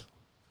list.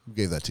 Who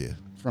gave that to you?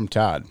 From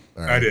Todd.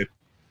 All right. I did.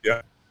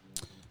 Yeah.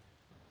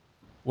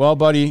 Well,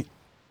 buddy,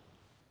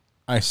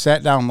 I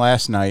sat down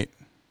last night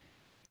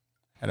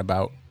at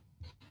about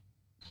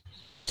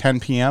 10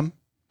 p.m.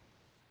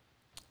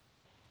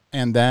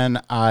 And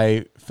then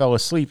I fell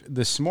asleep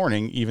this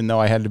morning, even though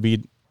I had to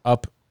be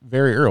up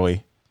very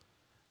early,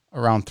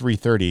 around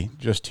 3:30,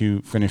 just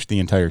to finish the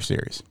entire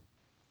series.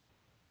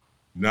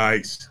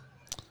 Nice.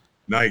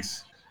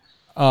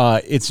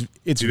 It's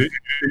You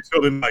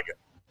still didn't like it.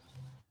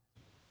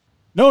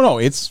 No,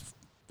 it's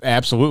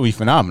absolutely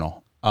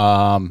phenomenal.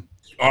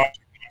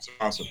 It's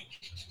awesome.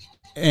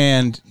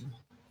 And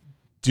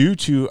due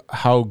to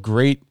how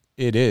great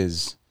it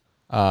is,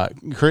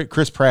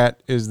 Chris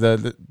Pratt is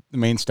the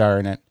main star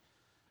in it.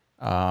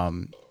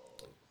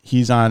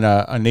 He's on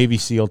a Navy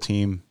SEAL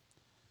team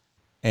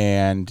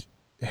and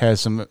has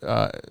some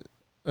a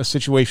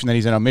situation that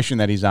he's in, a mission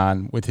that he's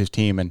on with his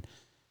team, and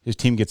his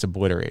team gets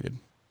obliterated.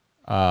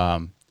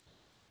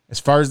 As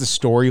far as the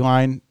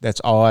storyline, that's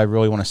all I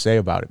really want to say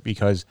about it,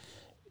 because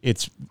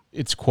it's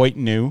quite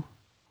new.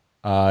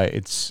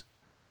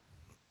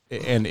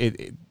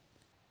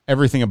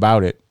 Everything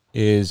about it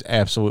is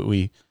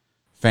absolutely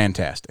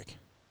fantastic.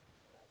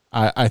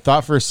 I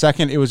thought for a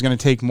second it was going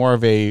to take more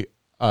of a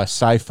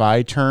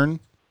sci-fi turn,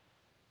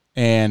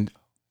 and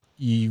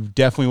you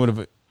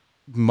definitely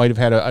might have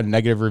had a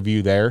negative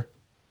review there.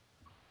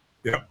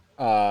 Yeah.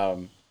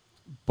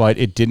 But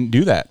it didn't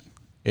do that.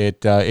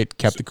 It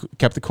kept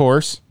the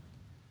course,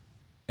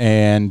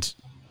 and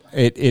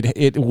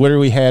it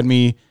literally had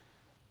me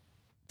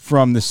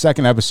from the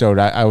second episode.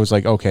 I was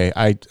like, okay,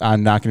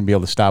 I'm not going to be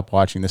able to stop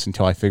watching this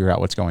until I figure out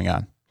what's going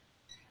on.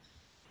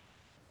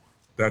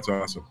 That's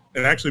awesome.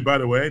 And actually, by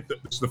the way, this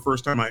is the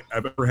first time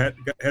I've ever had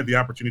the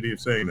opportunity of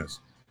saying this.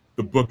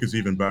 The book is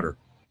even better.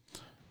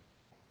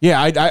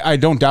 Yeah, I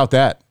don't doubt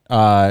that.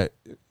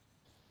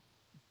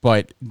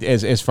 But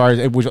as far as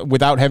it was,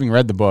 without having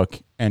read the book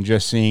and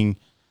just seeing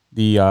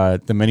the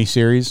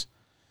miniseries,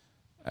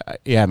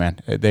 yeah, man,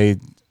 they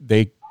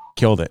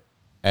killed it.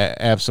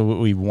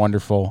 Absolutely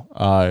wonderful.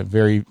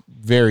 Very,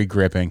 very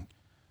gripping,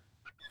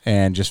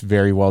 and just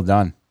very well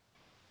done.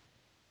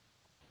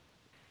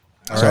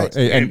 All right.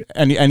 And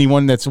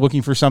anyone that's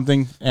looking for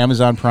something,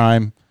 Amazon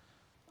Prime,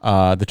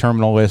 The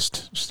Terminal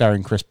List,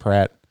 starring Chris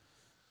Pratt,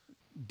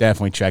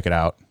 definitely check it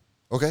out.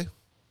 Okay.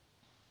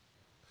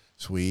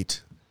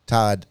 Sweet.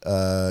 Todd,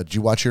 did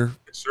you watch your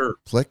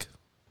flick?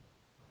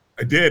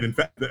 I did. In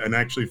fact, and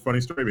actually,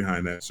 funny story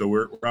behind that. So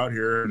we're out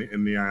here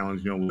in the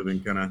islands,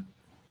 living kind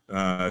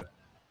of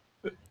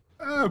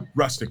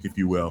rustic, if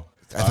you will.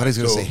 I thought he was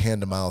going to say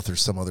hand to mouth or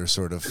some other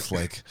sort of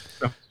like,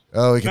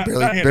 we can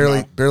not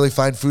barely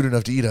find food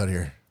enough to eat out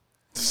here.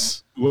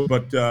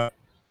 But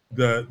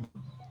the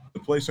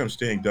place I'm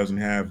staying doesn't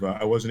have.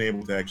 I wasn't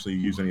able to actually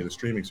use any of the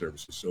streaming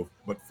services. So,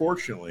 but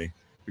fortunately,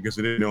 because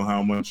I didn't know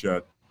how much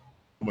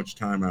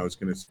time I was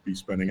going to be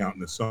spending out in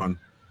the sun,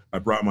 I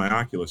brought my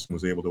Oculus and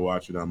was able to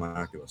watch it on my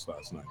Oculus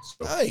last night.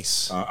 So,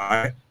 nice.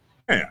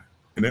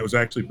 And it was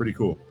actually pretty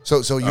cool.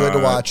 So you had to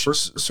watch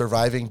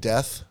Surviving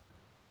Death?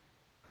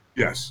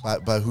 Yes.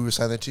 By who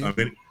assigned that to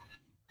you?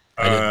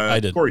 I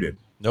did. Corey did.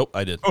 Nope,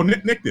 I did. Oh,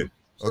 Nick did.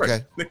 Sorry,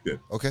 Okay. Nick did.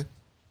 Okay.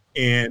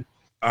 And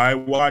I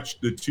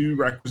watched the 2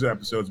 requisite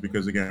episodes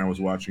because, again, I was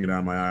watching it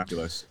on my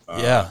Oculus.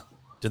 Yeah.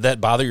 Did that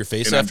bother your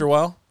face after a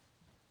while?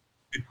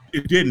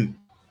 It didn't.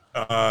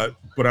 But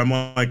I'm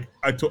like,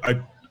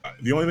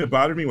 the only thing that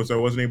bothered me was I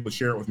wasn't able to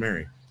share it with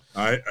Mary.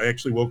 I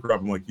actually woke her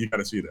up. I'm like, you got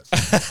to see this.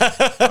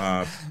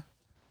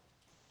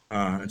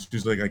 And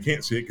she's like, I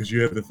can't see it because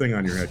you have the thing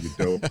on your head, you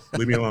dope.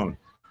 Leave me alone.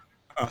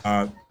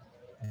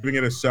 Giving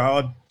it a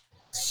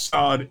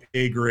solid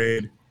A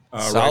grade.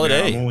 Solid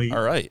right A.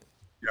 All right.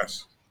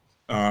 Yes.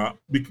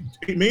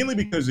 Mainly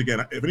because,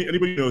 again, if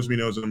anybody knows me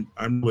knows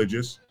I'm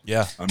religious.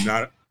 Yeah. I'm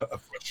not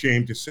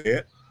ashamed to say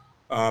it.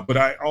 But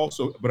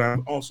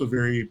I'm also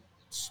very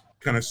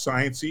kind of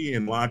sciencey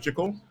and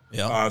logical.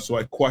 Yeah. So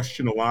I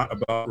question a lot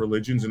about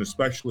religions, and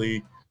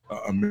especially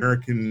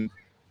American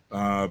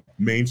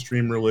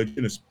mainstream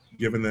religion, is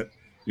given that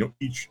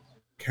each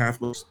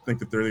Catholics think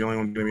that they're the only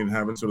one going to be in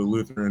heaven, so the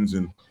Lutherans,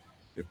 and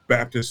if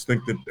Baptists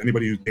think that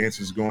anybody who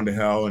dances is going to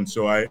hell, and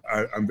so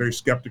I'm very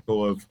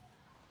skeptical of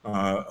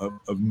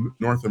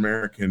North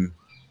American,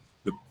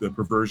 the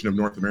perversion of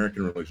North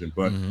American religion.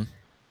 But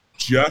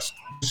just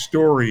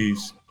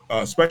stories,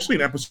 especially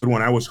in episode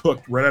 1, I was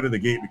hooked right out of the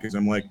gate because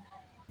I'm like,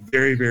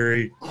 very,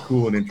 very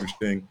cool and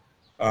interesting.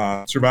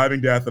 Surviving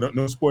Death.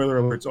 No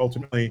spoiler alerts.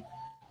 Ultimately,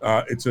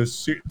 it's a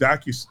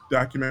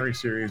documentary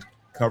series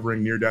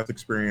covering near-death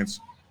experience,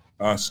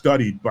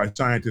 studied by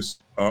scientists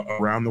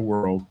around the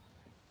world.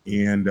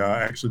 And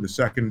actually,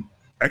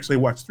 I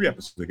watched 3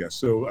 episodes, I guess.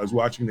 So I was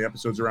watching the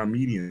episodes around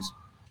mediums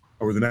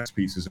over the next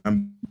pieces.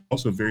 I'm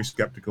also very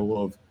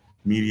skeptical of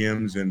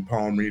mediums and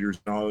palm readers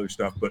and all other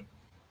stuff, but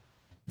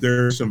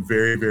there's some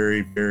very,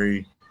 very,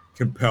 very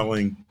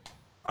compelling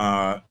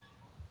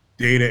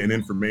data and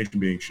information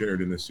being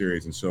shared in this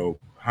series. And so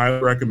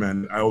highly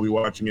recommend. I will be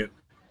watching it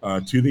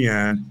to the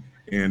end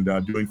and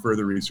doing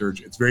further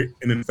research.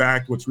 And in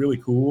fact, what's really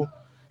cool,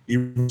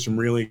 even some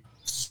really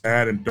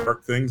sad and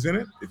dark things in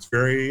it, it's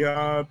very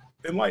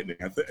enlightening.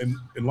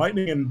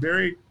 Enlightening and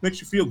very makes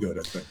you feel good,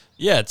 I think.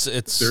 Yeah, it's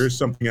there is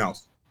something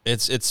else.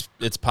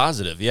 It's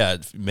positive. Yeah,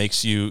 it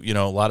makes you,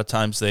 a lot of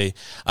times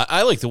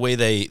I like the way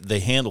they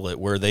handle it,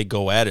 where they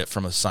go at it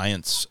from a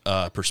science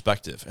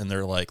perspective, and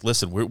they're like,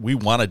 listen, we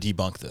want to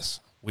debunk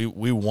this. We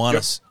want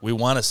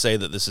to say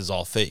that this is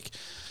all fake.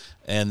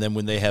 And then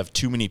when they have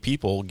too many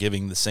people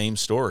giving the same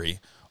story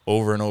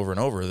over and over and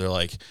over, they're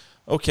like,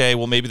 okay,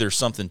 well, maybe there's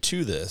something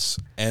to this.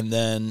 And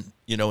then,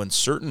 in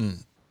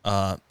certain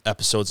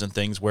episodes and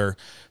things where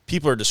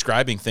people are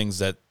describing things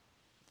that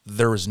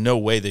there was no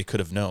way they could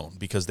have known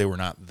because they were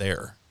not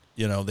there.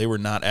 They were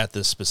not at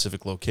this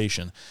specific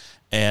location,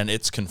 and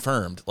it's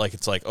confirmed. Like,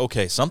 it's like,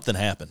 okay, something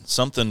happened.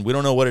 Something, we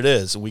don't know what it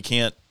is. We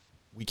can't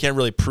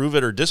really prove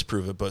it or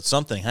disprove it, but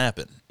something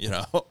happened,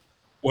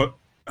 Well,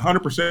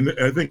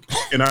 100%. I think,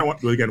 and I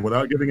want, again,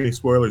 without giving any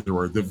spoilers,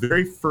 the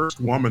very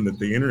first woman that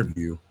they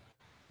interview,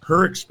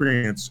 her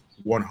experience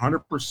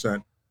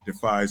 100%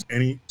 defies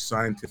any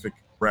scientific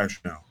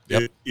rationale.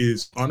 Yep. It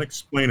is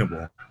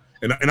unexplainable.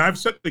 And I've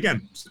said,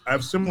 again,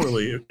 I've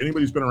similarly, if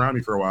anybody's been around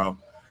me for a while,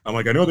 I'm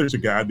like, I know there's a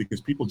God because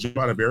people jump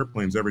out of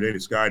airplanes every day to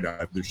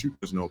skydive, their chute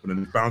doesn't open,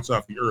 and they bounce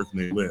off the earth and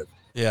they live.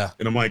 Yeah.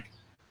 And I'm like,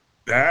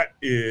 that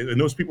is,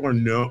 and those people are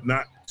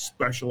not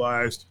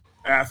specialized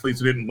athletes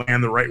that didn't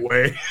land the right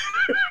way.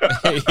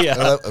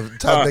 Yeah.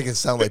 Todd making it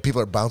sound like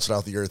people are bouncing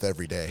off the earth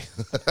every day.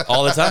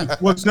 All the time.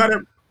 Well, it's not,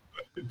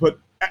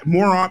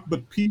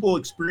 but people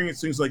experience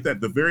things like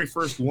that. The very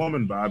first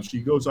woman, Bob,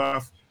 she goes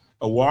off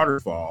a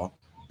waterfall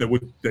that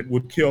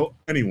would kill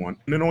anyone.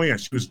 And then,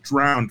 she was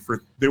drowned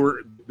she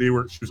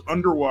was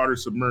underwater,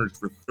 submerged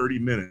for 30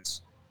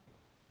 minutes.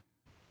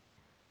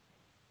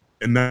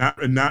 And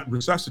not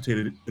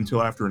resuscitated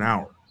until after an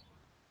hour.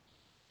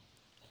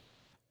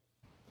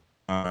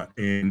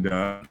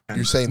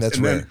 You're saying that's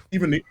rare.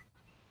 Even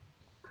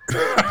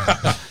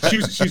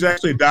she's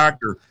actually a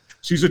doctor.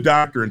 She's a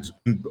doctor,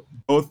 and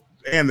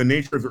the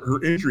nature of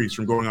her injuries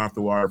from going off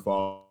the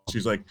waterfall.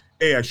 She's like,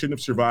 hey, I shouldn't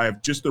have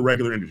survived just the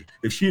regular injury.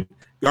 If she had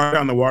gone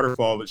down the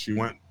waterfall that she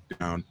went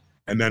down,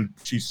 and then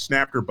she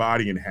snapped her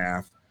body in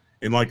half,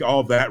 and like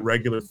all of that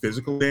regular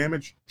physical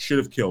damage should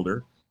have killed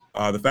her.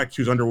 The fact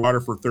she was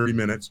underwater for 30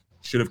 minutes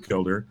should have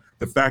killed her.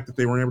 The fact that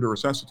they weren't able to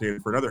resuscitate her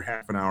for another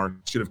half an hour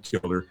should have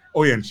killed her.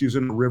 Oh, yeah, and she was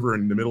in a river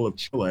in the middle of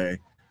Chile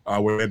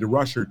where they had to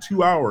rush her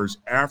 2 hours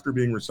after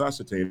being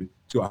resuscitated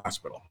to a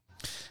hospital.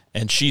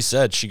 And she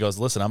goes,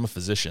 listen, I'm a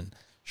physician.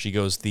 She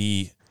goes,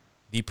 the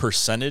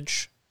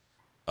percentage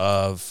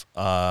of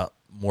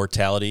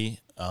mortality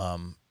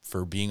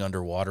for being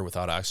underwater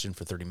without oxygen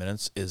for 30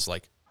 minutes is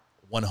like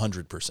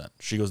 100%.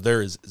 She goes,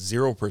 there is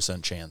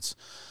 0% chance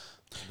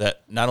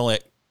that not only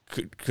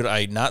could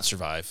I not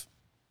survive,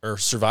 or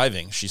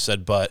surviving, she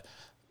said, but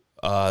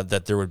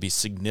that there would be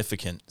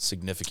significant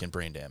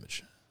brain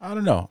damage. I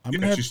don't know.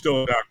 She's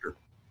still a doctor.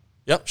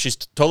 Yep, she's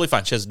totally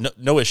fine. She has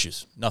no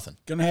issues, nothing.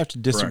 Gonna have to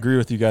disagree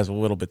with you guys a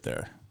little bit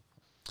there.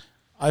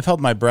 I've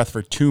held my breath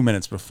for 2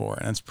 minutes before,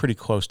 and it's pretty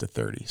close to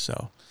 30.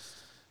 So,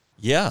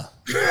 yeah.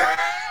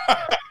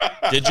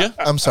 Did you?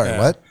 I'm sorry,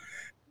 what?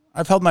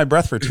 I've held my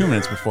breath for 2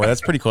 minutes before.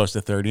 That's pretty close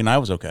to 30, and I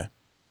was okay.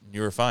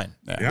 You were fine.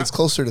 Yeah. It's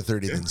closer to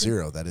 30 than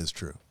 0. That is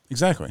true.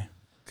 Exactly.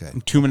 Okay. I'm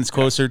 2 minutes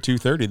closer to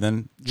 30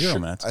 than 0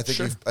 minutes. I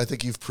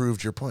think you've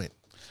proved your point.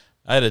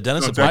 I had a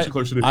dentist No, it's appointment. actually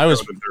closer to I 0 was-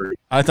 than 30.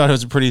 I thought it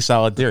was a pretty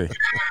solid theory.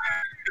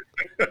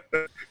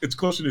 It's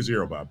closer to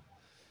 0, Bob.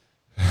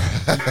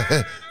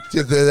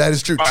 Yeah, that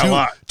is true. By a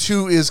lot.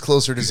 2 is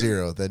closer to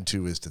 0 than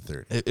 2 is to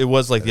 30. It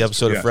was like the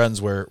episode Yeah. of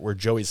Friends where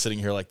Joey's sitting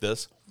here like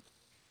this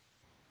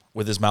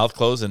with his mouth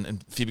closed,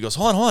 and Phoebe goes,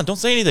 hold on, don't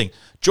say anything.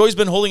 Joey's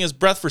been holding his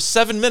breath for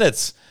 7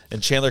 minutes.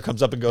 And Chandler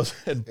comes up and goes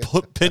and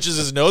pinches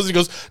his nose and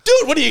goes,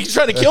 dude, what are you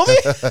trying to kill me?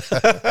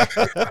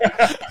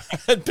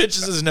 And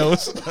pinches his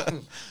nose.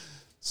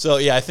 So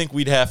yeah, I think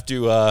we'd have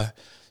to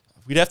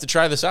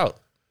try this out.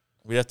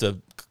 We'd have to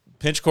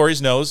pinch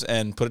Corey's nose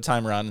and put a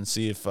timer on and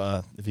see if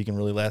he can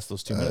really last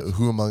those 2 minutes.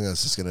 Who among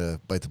us is going to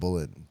bite the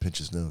bullet and pinch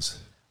his nose?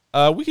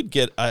 We could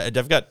get.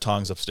 I've got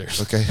tongs upstairs.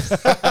 Okay. So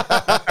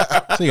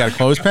you got a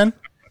clothespin?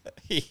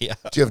 Yeah.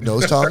 Do you have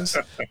nose tongs?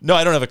 No,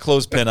 I don't have a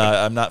clothespin.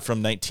 I'm not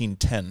from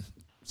 1910,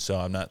 so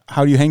I'm not.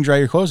 How do you hang dry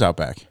your clothes out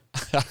back?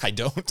 I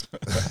don't.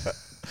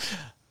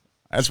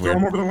 That's Throw weird.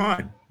 them over the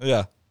line.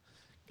 Yeah.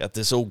 Got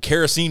this old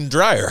kerosene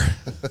dryer.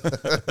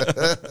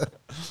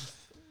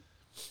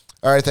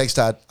 All right, thanks,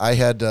 Todd. I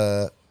had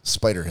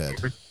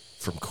Spiderhead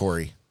from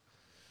Corey.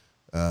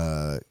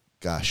 3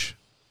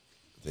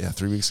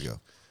 weeks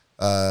ago.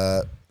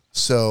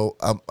 So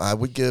I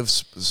would give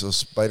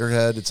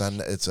Spiderhead. It's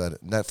a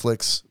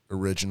Netflix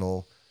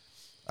original.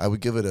 I would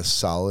give it a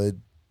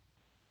solid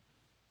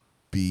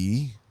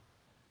B.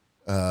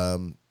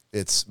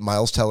 It's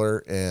Miles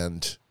Teller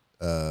and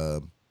why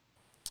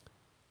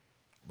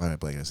am I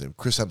blanking on his name?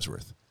 Chris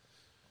Hemsworth.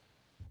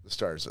 The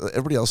stars.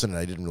 Everybody else in it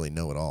I didn't really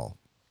know at all.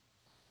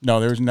 No,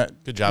 there was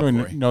not. Good job, there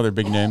were Corey. no other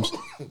big names.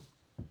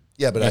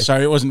 Yeah, but Yeah,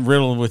 sorry, it wasn't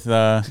riddled with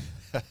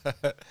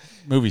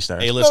movie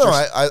stars. A-listers. No,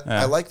 I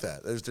Yeah. like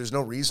that. There's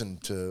no reason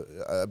to.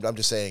 I'm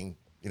just saying,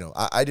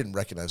 I didn't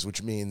recognize,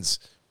 which means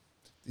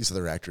these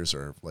other actors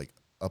are like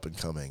up and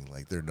coming,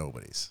 like they're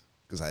nobodies.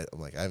 Because I'm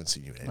like, I haven't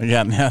seen you in anything.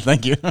 Yeah,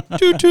 thank you.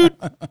 Toot toot.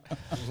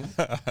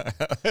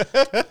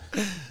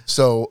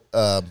 So,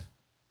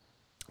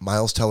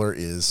 Miles Teller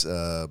is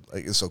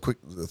so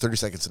quick.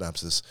 30-second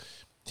synopsis.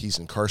 He's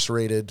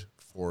incarcerated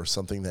for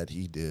something that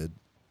he did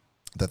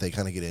that they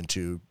kind of get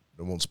into.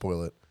 I won't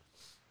spoil it.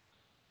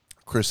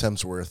 Chris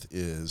Hemsworth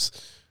is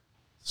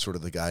sort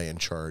of the guy in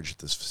charge at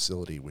this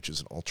facility, which is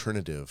an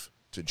alternative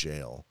to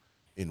jail,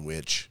 in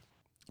which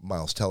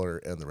Miles Teller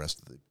and the rest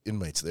of the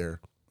inmates there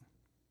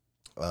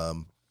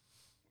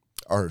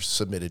are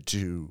submitted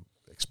to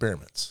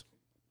experiments.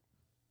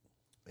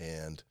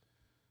 And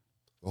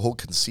the whole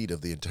conceit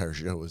of the entire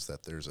show is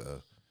that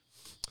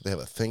they have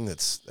a thing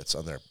that's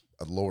on their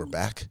lower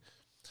back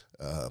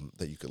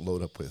that you can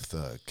load up with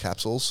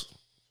capsules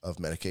of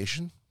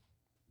medication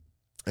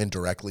and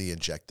directly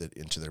inject it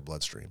into their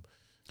bloodstream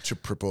to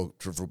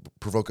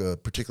provoke a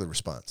particular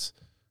response.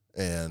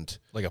 And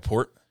Like a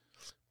port?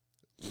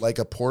 like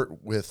a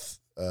port with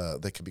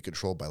that can be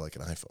controlled by like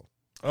an iPhone.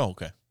 Oh,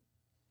 okay.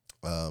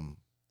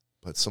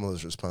 But some of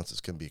those responses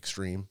can be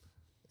extreme,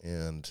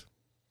 and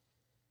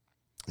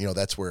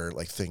that's where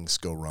like things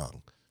go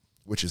wrong,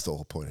 which is the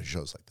whole point of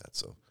shows like that.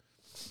 So,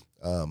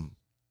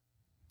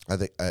 I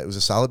think it was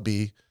a solid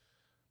B.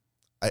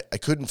 I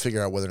couldn't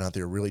figure out whether or not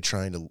they were really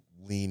trying to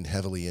lean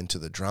heavily into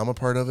the drama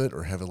part of it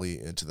or heavily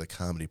into the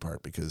comedy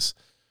part, because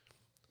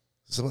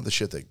some of the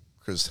shit that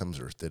Chris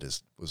Hemsworth did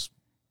was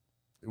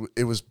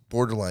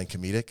borderline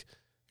comedic.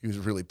 He was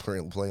really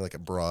playing like a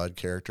broad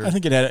character. I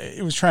think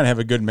it was trying to have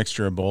a good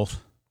mixture of both.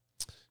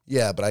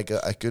 Yeah, but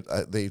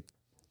they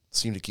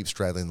seem to keep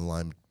straddling the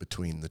line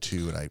between the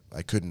two, and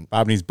I couldn't.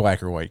 Bob needs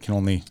black or white.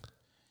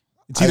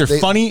 It's either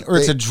funny or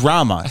it's a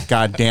drama.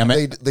 God damn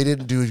it! They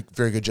didn't do a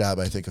very good job,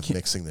 I think, of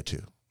mixing the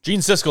two.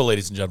 Gene Siskel,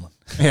 ladies and gentlemen.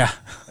 Yeah,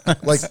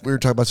 Like we were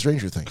talking about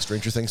Stranger Things.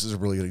 Stranger Things is a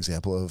really good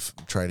example of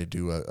trying to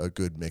do a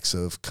good mix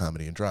of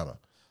comedy and drama.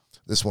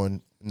 This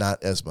one,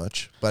 not as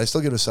much, but I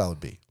still give it a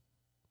solid B.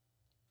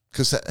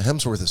 Because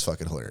Hemsworth is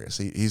fucking hilarious.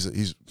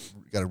 He's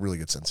got a really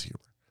good sense of humor.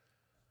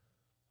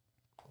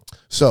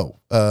 So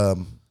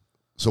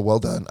well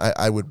done.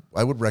 I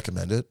would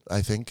recommend it.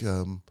 I think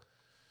I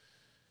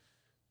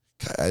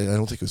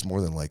don't think it was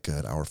more than like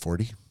an hour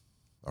 40,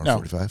 hour No.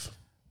 45.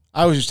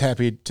 I was just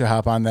happy to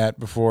hop on that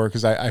before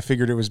because I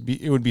figured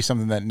it would be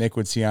something that Nick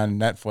would see on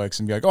Netflix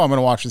and be like, oh, I'm going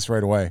to watch this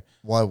right away.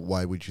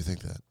 Why would you think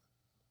that?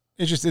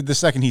 It's just the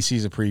second he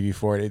sees a preview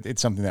for it,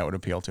 it's something that would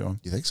appeal to him.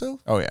 You think so?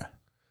 Oh yeah.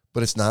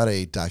 But it's not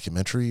a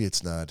documentary.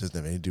 Doesn't have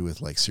anything to do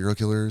with like serial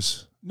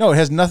killers. No, it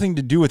has nothing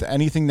to do with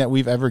anything that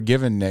we've ever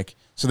given Nick.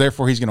 So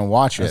therefore, he's going to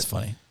watch That's it.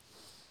 funny.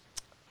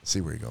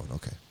 See where you're going.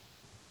 Okay.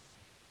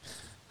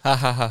 Ha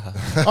ha ha ha.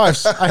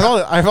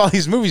 Oh, I have all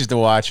these movies to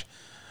watch.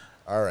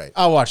 All right.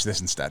 I'll watch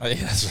this instead.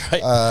 That's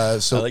right.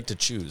 So I like to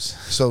choose.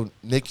 So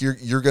Nick,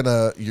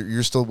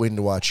 you're still waiting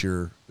to watch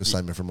your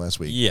assignment from last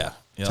week. Yeah.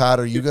 Yep. Todd,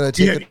 are you going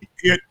to take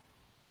it?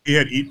 He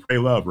had Eat, Pray,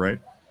 Love, right?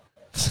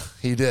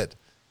 He did.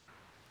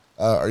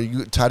 Todd? Are you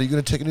going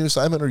to take a new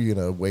assignment, or are you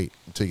going to wait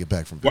until you get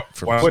back from?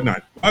 Why would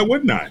not? I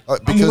would not. I'm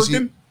Because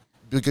working.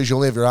 because you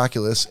only have your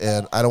Oculus,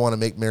 and I don't want to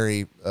make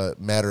Mary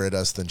madder at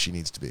us than she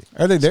needs to be.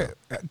 Are they there?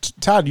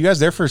 Todd, you guys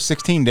there for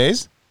 16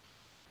 days?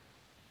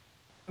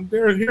 I'm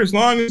there here as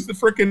long as the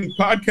freaking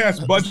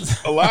podcast budget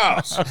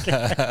allows.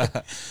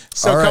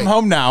 So All come right.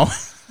 home now.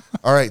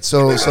 All right,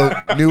 so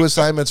new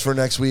assignments for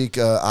next week.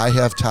 I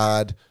have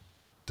Todd.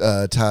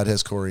 Todd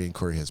has Corey, and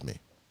Corey has me.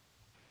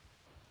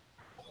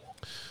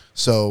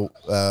 So,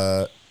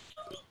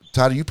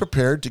 Todd, are you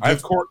prepared to give? I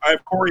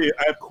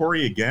have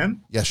Corey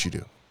again. Yes, you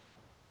do.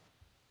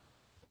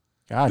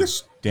 God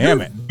This damn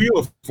your it. Wheel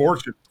of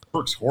Fortune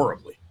works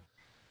horribly.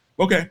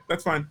 Okay,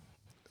 that's fine.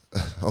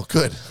 Oh,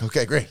 good.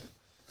 Okay, great.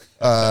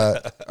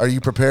 Are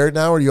you prepared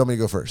now, or do you want me to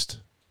go first?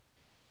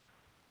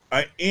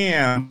 I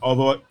am,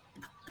 although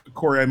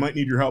Corey, I might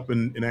need your help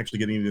in actually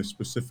getting a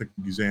specific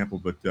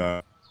example. But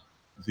let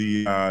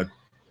me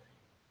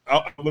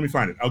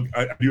find it.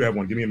 I do have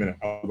one. Give me a minute.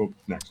 I'll go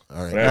next.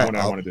 All right. But I have one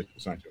I wanted to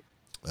assign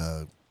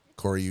to.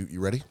 Corey, you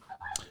ready?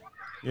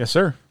 Yes,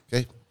 sir.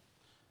 Okay.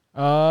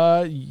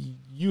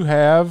 You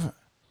have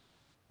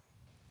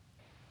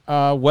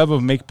Web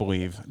of Make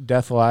Believe,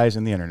 Death Lies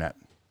in the Internet.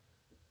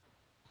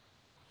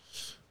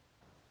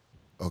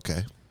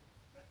 Okay.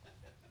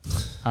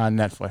 On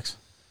Netflix.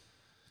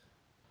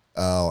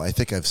 Oh, I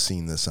think I've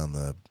seen this on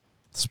the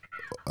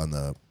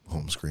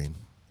home screen.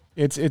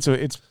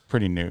 It's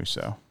pretty new,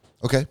 so.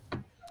 Okay.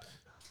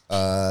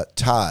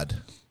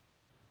 Todd.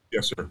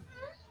 Yes, sir.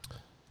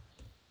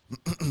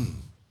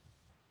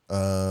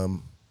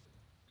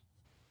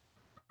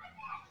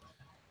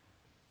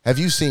 Have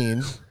you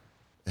seen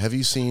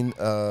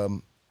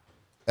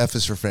F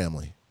is for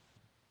Family?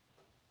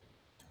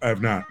 I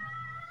have not.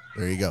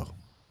 There you go.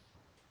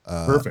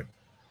 Perfect.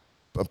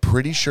 I'm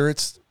pretty sure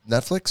it's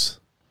Netflix.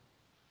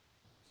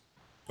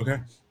 Okay,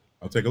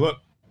 I'll take a look.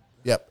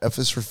 Yep, F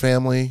is for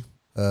Family.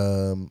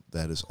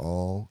 That is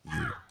all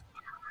you.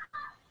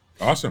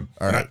 Awesome.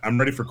 All right. I'm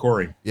ready for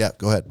Corey. Yeah,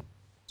 go ahead.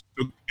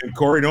 And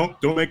Corey,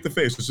 don't make the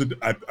face.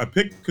 I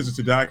picked because it's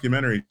a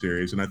documentary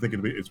series, and I think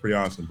it's pretty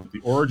awesome. But the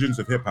origins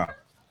of hip hop.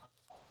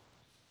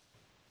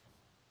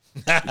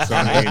 It's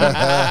on A&E.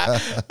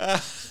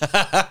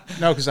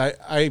 No, because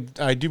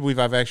I do believe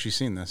I've actually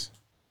seen this.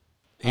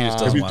 He just Have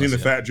doesn't you want seen to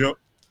the see it. Fat Joe?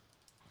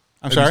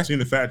 I'm Have sorry? you seen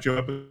the Fat Joe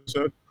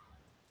episode?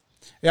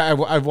 Yeah,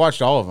 I've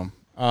watched all of them.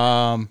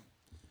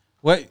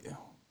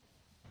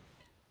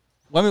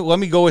 Let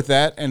me go with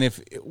that, and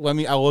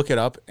I'll look it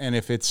up, and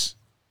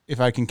if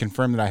I can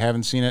confirm that I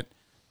haven't seen it,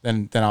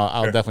 then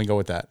I'll definitely go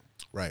with that.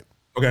 Right.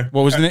 Okay.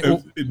 What was the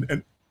name?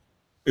 And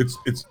it's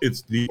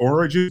the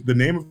origin. The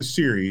name of the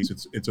series.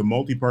 It's a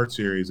multi-part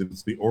series, and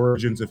it's the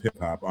origins of hip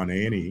hop on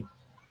A&E.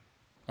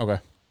 Okay.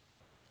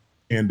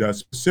 And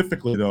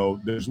specifically, though,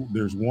 there's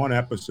one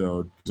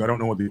episode because I don't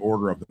know what the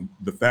order of them.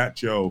 The Fat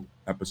Joe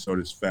episode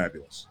is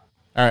fabulous.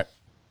 All right.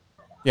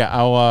 Yeah,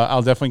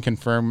 I'll definitely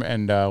confirm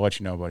and let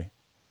you know, buddy.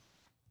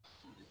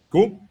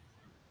 Cool.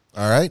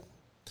 All right.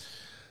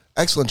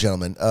 Excellent,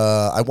 gentlemen.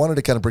 I wanted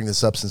to kind of bring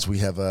this up since we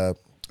have, I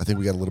think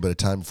we got a little bit of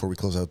time before we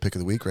close out the pick of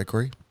the week, right,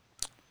 Corey?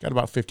 Got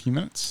about 15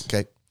 minutes.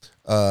 Okay.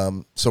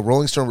 So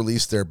Rolling Stone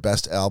released their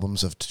best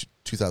albums of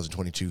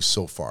 2022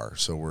 so far.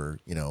 So we're,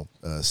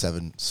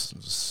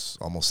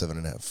 almost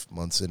 7.5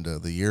 months into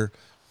the year.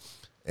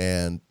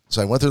 And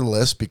so I went through the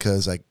list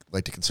because I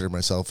like to consider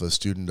myself a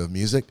student of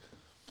music.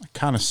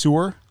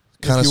 Connoisseur,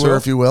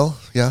 If you will.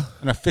 Yeah.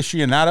 An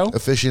aficionado.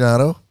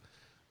 Aficionado.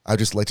 I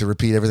just like to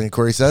repeat everything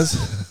Corey says.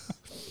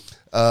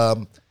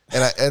 So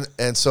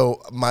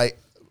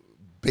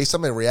based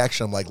on my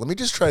reaction, I'm like, let me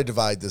just try to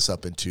divide this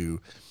up into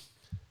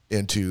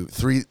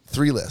three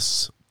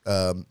lists.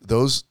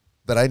 Those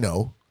that I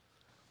know,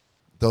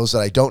 those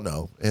that I don't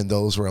know, and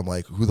those where I'm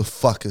like, who the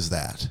fuck is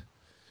that?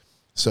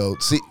 So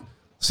see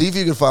if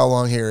you can follow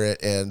along here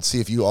and see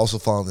if you also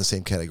fall in the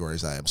same category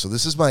as I am. So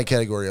this is my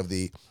category of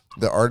the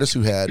artists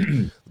who had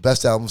the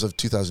best albums of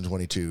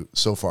 2022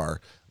 so far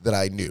that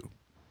I knew.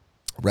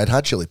 Red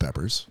Hot Chili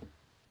Peppers.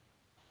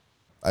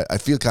 I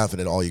feel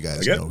confident all you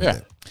guys know who Yeah.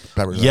 the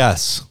Peppers are.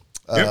 Yes.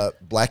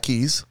 Black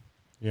Keys.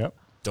 Yep.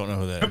 Don't know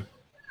who they are.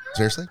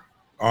 Seriously?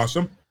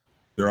 Awesome.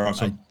 They're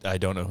awesome. I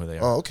don't know who they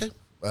are. Oh, okay.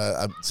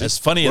 As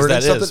funny as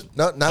learning that is, something-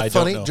 not I don't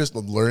funny, know. just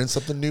learning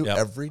something new Yep.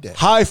 every day.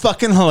 High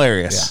fucking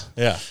hilarious.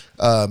 Yeah.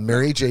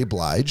 Mary J.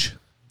 Blige.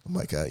 I'm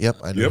like, yep,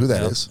 I know Yep. who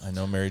that Yep. is. I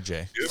know Mary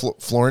J.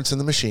 Florence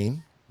and the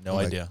Machine. No I'm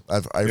like, idea.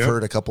 I've Yep.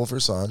 heard a couple of her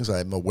songs.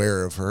 I'm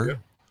aware of her. Yep.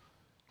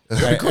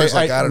 Of course,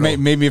 I don't know.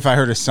 Maybe if I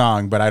heard a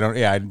song, but I don't.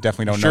 Yeah, I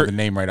definitely don't know Sure- the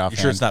name right off. You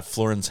sure it's not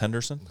Florence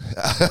Henderson?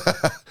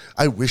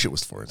 I wish it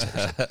was Florence.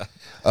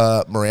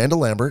 Miranda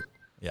Lambert.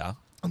 Yeah.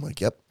 I'm like,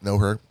 yep, know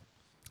her.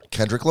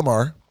 Kendrick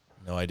Lamar.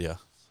 No idea.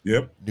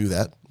 Yep. Knew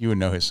that. You would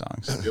know his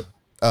songs. Yep.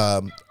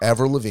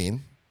 Avril Lavigne,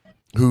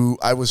 who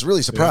I was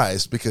really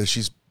surprised because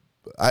she's.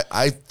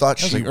 I thought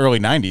That was she. like early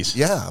 '90s.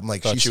 Yeah, I'm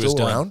like, Thought she's she was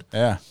still done.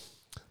 around.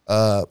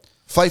 Yeah.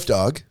 Fife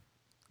Dog.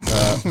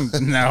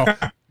 No.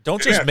 Don't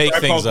just Yeah, make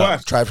Tribe things Called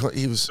up. Quest.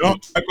 He was No,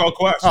 Tribe Called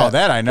Quest. Oh,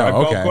 that I know. Tribe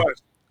Called Okay.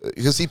 Quest.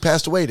 because he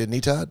passed away, didn't he,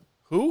 Todd?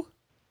 Who?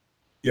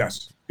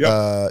 Yes.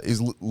 Yep.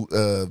 He's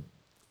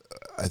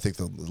I think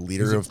the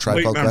leader He's a of Tribe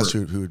late Called member. Quest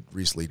who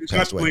recently He's not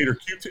passed the away. leader.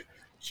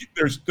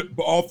 There's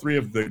all three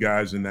of the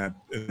guys in that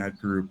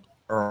group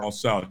are all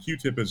solid.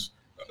 Q-Tip is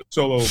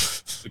solo.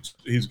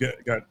 He's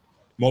got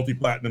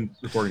multi-platinum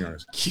recording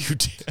artist.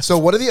 Q-Tip. So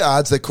what are the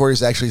odds that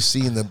Corey's actually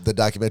seen the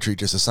documentary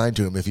just assigned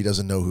to him if he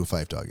doesn't know who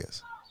Five Dog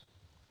is?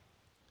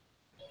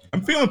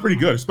 I'm feeling pretty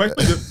good,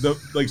 especially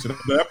like I said,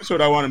 the episode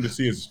I want him to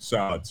see is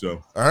solid.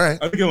 So all right,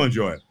 I think he'll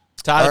enjoy it.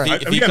 Todd,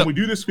 Again, we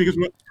do this because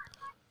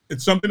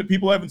it's something that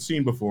people haven't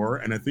seen before,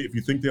 and I think if you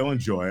think they'll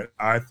enjoy it,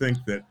 I think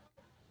that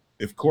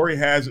if Corey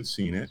hasn't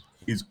seen it,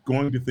 he's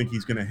going to think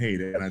he's going to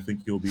hate it, and I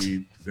think he'll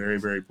be very,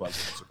 very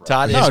pleasantly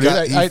surprised.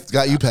 Todd, he's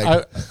got you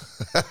pegged.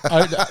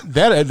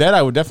 That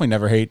I would definitely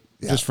never hate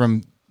just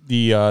from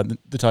the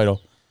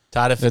title.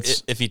 Todd,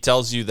 if he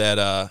tells you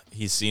that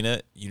he's seen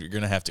it, you're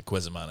going to have to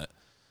quiz him on it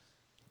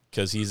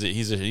because he's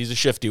a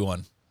shifty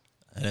one.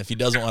 And if he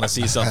doesn't want to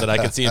see something, I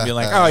can see him being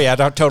like, "Oh yeah,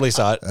 totally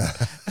saw it."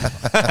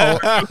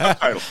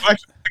 Subtitles.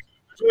 Actually,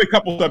 there's only a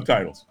couple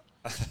subtitles.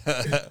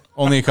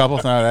 Only a couple?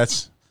 No,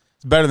 that's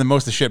better than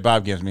most of the shit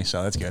Bob gives me,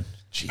 so that's good.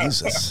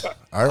 Jesus.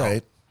 All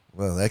right.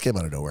 Well, that came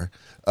out of nowhere.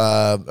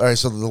 All right.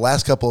 So the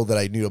last couple that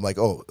I knew, I'm like,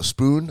 oh,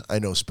 Spoon. I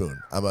know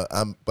Spoon.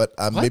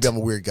 Maybe I'm a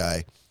weird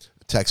guy.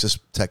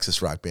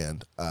 Texas rock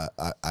band.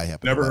 I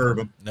happen Never to heard of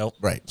him. Nope.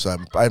 Right. So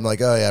I'm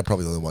like, oh yeah,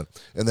 probably the only one.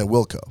 And then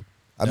Wilco.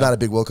 I'm not a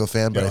big Wilco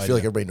fan, but No I feel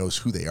like idea. everybody knows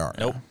who they are.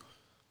 Nope.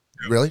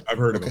 Really? I've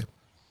heard of him.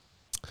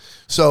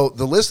 So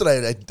the list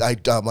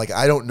that I'm like,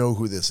 I don't know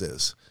who this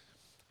is.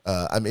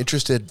 I'm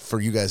interested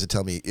for you guys to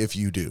tell me if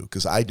you do,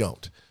 because I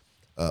don't.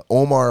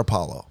 Omar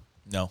Apollo.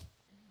 No.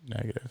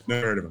 Negative.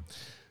 Never heard of him.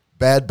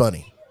 Bad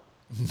Bunny.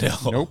 No.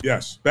 Nope.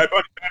 Yes, Bad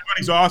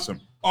Bunny's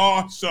awesome.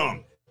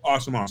 Awesome.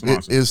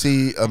 Is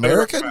he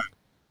American?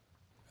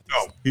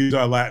 No, he's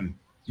Latin,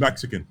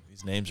 Mexican.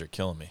 These names are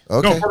killing me.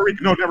 Okay. No, Puerto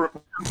Rican. No, never.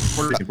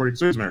 Puerto Rican.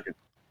 So he's American.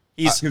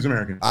 He's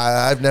American.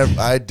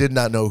 I did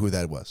not know who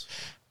that was.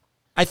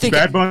 I think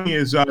Bad Bunny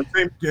is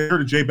same.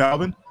 Heard of J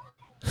Balvin?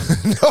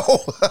 No.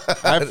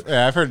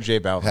 I've heard of J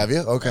Balvin. Have you?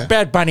 Okay.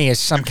 Bad Bunny is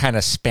some kind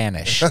of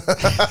Spanish. No,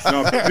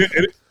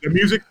 the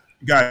music,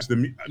 guys.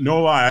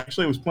 No lie. I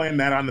actually was playing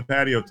that on the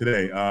patio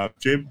today.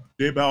 J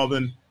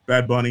Balvin,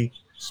 Bad Bunny,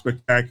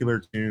 spectacular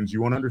tunes.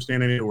 You won't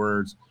understand any of the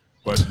words,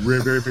 but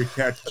very, very, very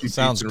catchy.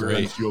 Sounds beats and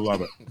great. riffs. You'll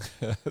love it.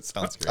 That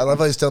sounds great. I love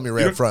how he's telling me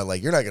right up front,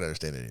 like, you're not going to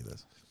understand any of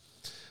this.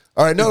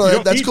 All right. No, You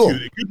don't that's need cool. to.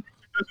 It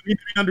doesn't need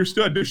to be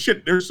understood.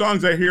 There's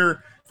songs I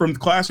hear from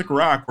classic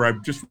rock where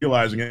I'm just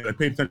realizing it. I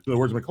paid attention to the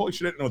words. I'm like, holy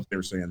shit, I didn't know that they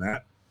were saying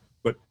that.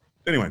 But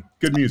anyway,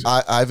 good music.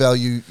 I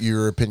value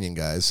your opinion,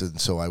 guys, and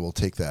so I will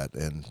take that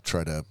and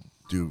try to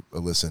do a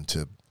listen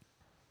to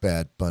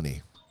Bad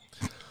Bunny.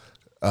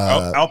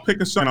 I'll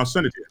pick a song. I'll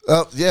send it to you.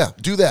 Oh yeah,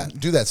 do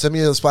that. Send me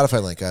a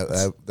Spotify link.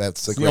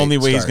 That's the only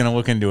way he's going to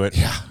look into it.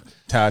 Yeah,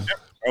 Todd.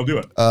 I'll do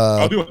it.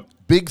 I'll do it.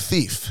 Big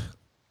Thief.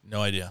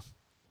 No idea.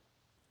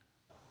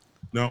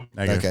 No.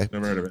 Negative. Okay.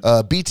 Never heard of it.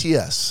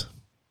 BTS.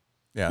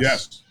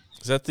 Yes.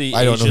 Is that the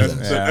I don't know Asian?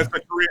 that. That's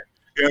the Korean.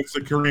 Yeah, it's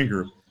the Korean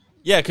group.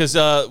 Yeah, because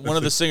one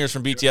of the singers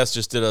from BTS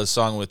just did a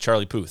song with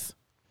Charlie Puth.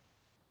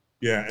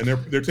 Yeah, and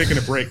they're taking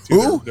a break too.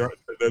 Who?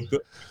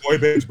 The boy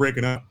band's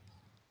breaking up.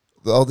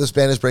 Oh, this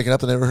band is breaking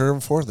up. I never heard of them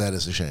before. That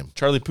is a shame.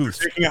 Charlie Puth.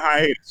 Taking a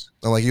hiatus.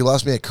 I'm like, you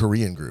lost me at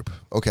Korean group.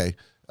 Okay.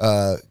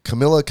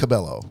 Camila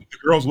Cabello. The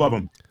girls love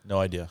them. No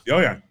idea. Oh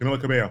yeah,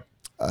 Camila Cabello.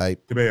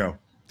 Cabello.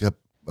 Yep.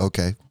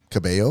 Okay.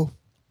 Cabello.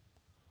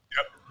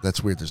 Yep.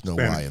 That's weird. There's no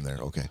Spanish. Y in there.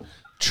 Okay.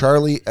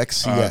 Charlie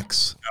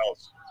XCX.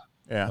 Else.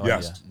 Yeah. No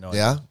Yes. idea. No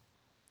idea. Yeah.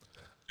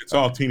 It's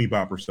all teeny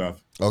bopper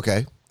stuff.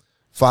 Okay.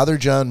 Father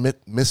John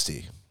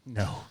Misty.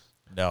 No.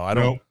 No, I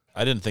don't. Nope.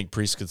 I didn't think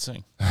priests could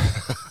sing.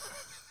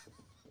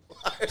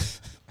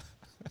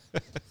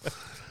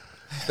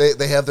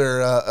 They have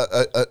their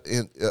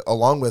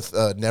along with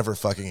Never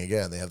Fucking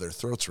Again. They have their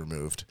throats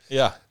removed.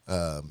 Yeah.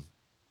 And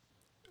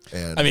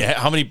I mean,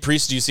 how many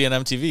priests do you see on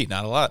MTV?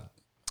 Not a lot.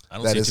 I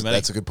don't see too many.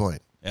 that's a good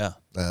point. Yeah.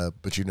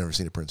 But you've never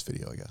seen a Prince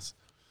video, I guess.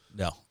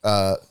 No.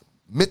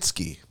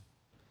 Mitski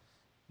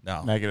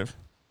No. Negative.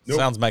 Nope.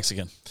 Sounds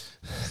Mexican.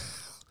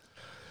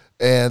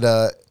 and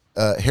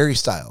Harry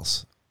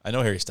Styles. I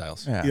know Harry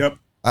Styles. Yeah. Yep.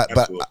 But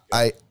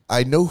Absolutely.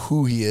 I know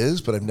who he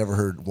is, but I've never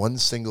heard one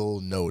single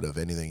note of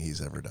anything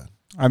he's ever done.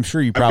 I'm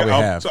sure you probably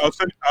have.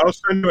 I'll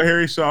send you a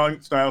Harry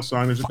Styles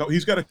song. There's a couple,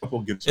 he's got a couple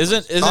good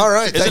songs. All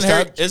right,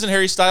 thanks, Isn't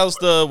Harry Styles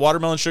the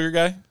watermelon sugar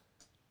guy?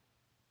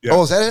 Yeah.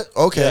 Oh, is that it?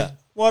 Okay. Yeah.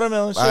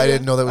 Watermelon sugar. I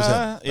didn't know that was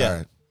him. Yeah. All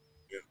right.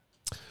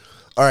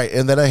 All right,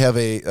 and then I have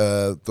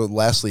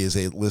lastly is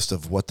a list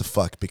of what the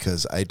fuck,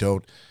 because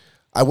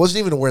I wasn't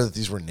even aware that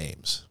these were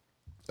names.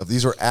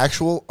 These are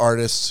actual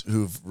artists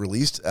who've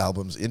released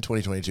albums in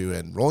 2022,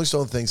 and Rolling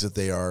Stone thinks that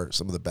they are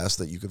some of the best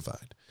that you can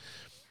find.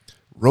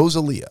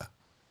 Rosalia.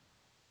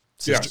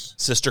 Yes.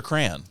 Sister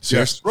Cran.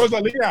 Yes.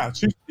 Rosalia.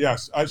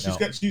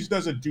 She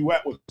does a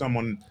duet with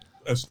someone.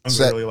 A song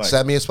I really like.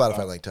 Send me a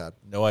Spotify link, Todd.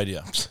 No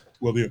idea.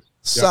 Will do.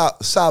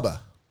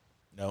 Saba.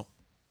 No.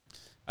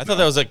 I thought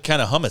that was like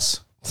kind of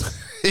hummus.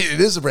 It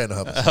is a brand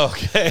of hummus.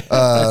 Okay.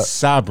 That's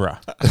Sabra.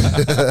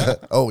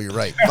 Oh, you're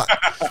right.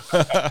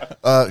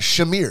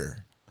 Shamir.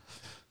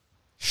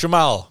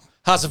 Shamal.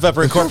 House of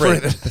Pepper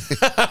Incorporated.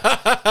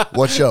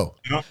 What show?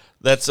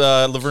 That's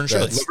Laverne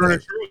Shirley.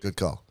 That's- Good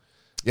call.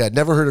 Yeah,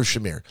 never heard of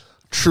Shamir.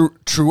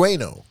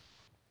 Trueno.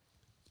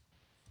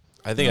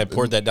 I think I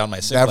poured that down my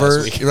sink last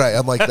Never. week. Right.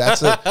 I'm like,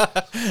 that's it.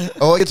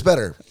 Oh, it gets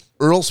better.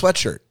 Earl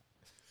Sweatshirt.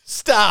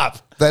 Stop.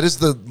 That is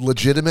the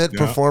legitimate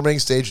performing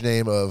stage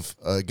name of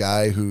a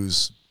guy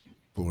who's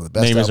one of the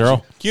best. Name is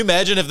albums- Earl. Can you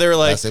imagine if they were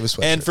like, Last name is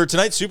Sweatshirt. and for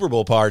tonight's Super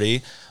Bowl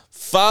party,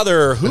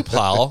 Father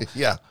Hoopla,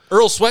 Yeah.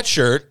 Earl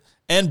Sweatshirt,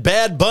 and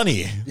Bad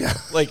Bunny. Yeah.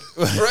 Like,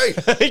 Right.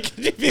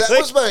 That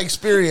was my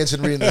experience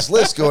in reading this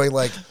list, going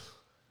like,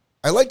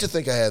 I like to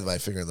think I had my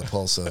finger in the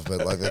pulse of,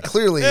 but like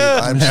clearly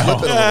I'm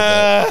slipping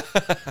a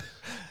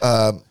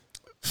little bit.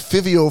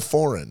 Fivio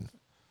Foreign.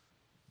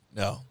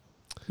 No.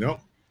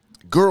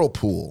 Girl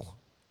Pool.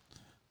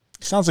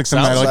 Sounds like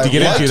something I'd like to I'd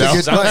get like into, to though.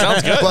 get-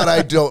 Sounds good. But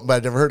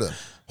I've never heard of them.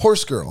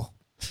 Horse Girl.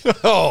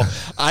 Oh,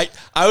 I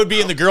would be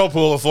in the girl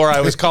pool before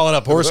I was calling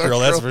up Horse Girl,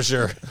 that's for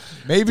sure.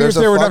 Maybe There's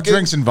if there a were enough fucking-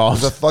 drinks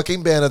involved. There's a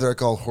fucking band out there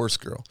called Horse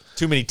Girl.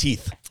 Too many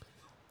teeth.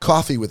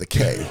 Coffee with a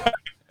K.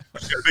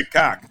 Big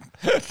cock.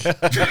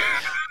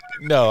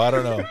 No, I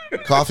don't know.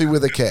 Coffee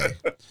with a K.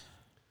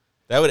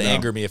 That would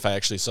anger me if I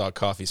actually saw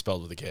coffee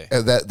spelled with a K.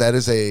 And that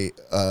is a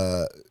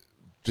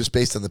just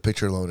based on the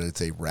picture alone,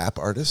 it's a rap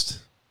artist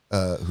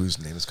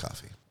whose name is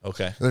Coffee.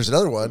 Okay. And there's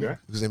another one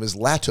whose name is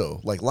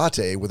Lato, like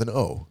latte with an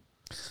O.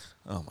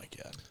 Oh my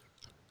God.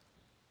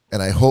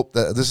 And I hope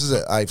that this is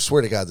I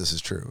swear to God this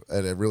is true.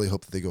 And I really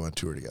hope that they go on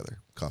tour together,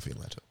 Coffee and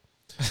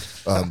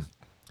Lato.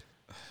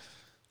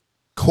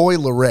 Coy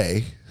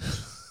Leray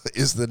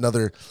is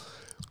another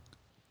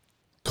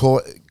Coy.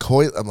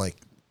 I'm like,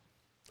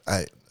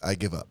 I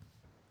give up.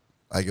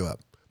 I give up.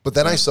 But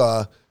then I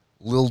saw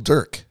Lil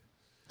Durk.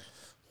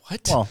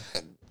 What? Well,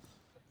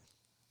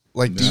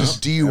 Like No,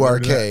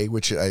 D-U-R-K,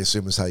 which I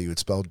assume is how you would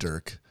spell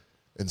Dirk.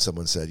 And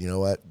someone said, you know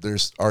what?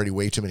 There's already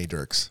way too many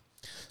Dirks.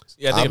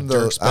 Yeah, I think I'm of the,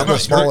 Dirks, I'm but- the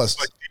smallest.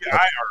 Like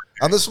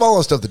D-I-R. I'm the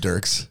smallest of the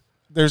Dirks.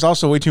 there's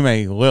also way too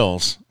many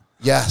Lils.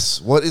 Yes.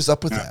 What is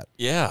up with that?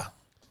 Yeah.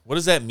 What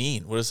does that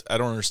mean? I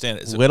don't understand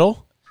it.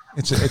 Little?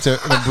 It's an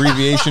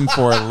abbreviation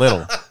for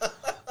little.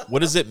 What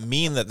does it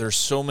mean that there's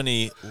so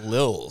many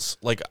Lils?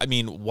 Like, I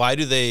mean, why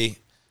do they?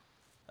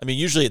 I mean,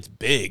 usually it's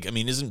big. I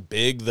mean, isn't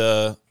big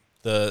the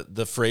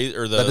phrase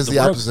or the? That is the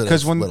word? opposite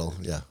Because of when- little.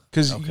 Yeah.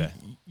 Because Okay.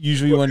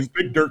 usually Well, when his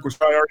Big Dirk was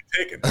probably already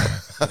taken.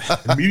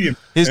 And medium,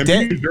 His and dad-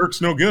 medium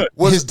Dirk's no good.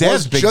 His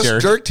dad's Big just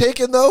Dirk. Dirk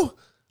taken, though?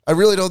 I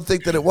really don't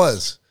think that it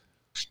was.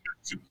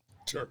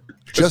 Dirk.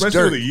 Just Especially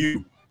Dirk. with a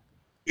U.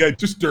 Yeah,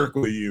 just Dirk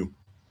with a U.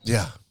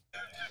 Yeah.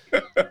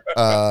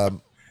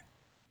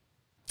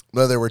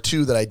 No, there were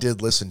two that I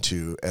did listen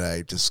to, and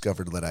I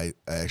discovered that I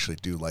actually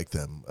do like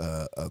them.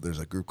 There's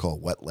a group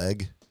called Wet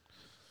Leg.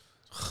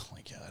 Oh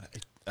my God,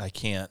 I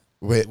can't.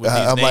 Wait, With these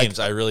I'm like- names,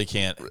 I really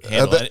can't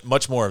handle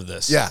much more of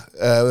this. Yeah.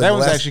 that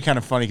was actually kind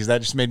of funny because that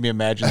just made me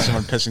imagine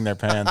someone pissing their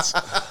pants.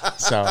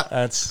 So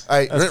that's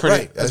pretty,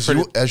 right, that's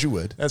as you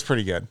would. That's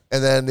pretty good.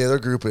 And then the other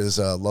group is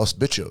Los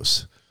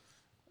Bichos,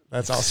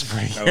 That's also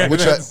pretty good.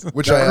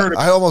 which Never heard of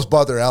I almost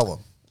bought their album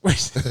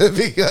which,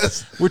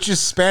 because which is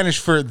Spanish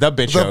for the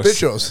bitchos. the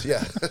Bichos,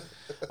 yeah.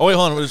 Oh wait,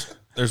 hold on.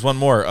 There's one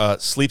more.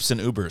 Sleeps in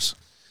Ubers.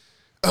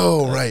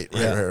 Oh right,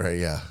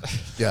 yeah.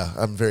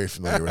 I'm very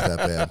familiar with that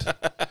band.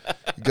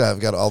 I've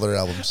got all their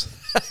albums.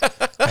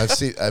 I've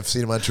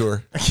seen them on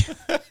tour.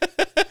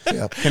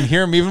 Yeah, Can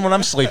hear them even when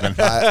I'm sleeping.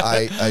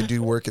 I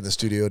do work in the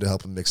studio to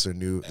help them mix their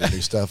new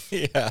stuff.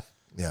 Yeah.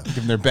 Yeah, Give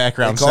them their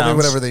background call me sounds.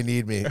 whenever they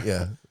need me.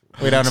 Yeah,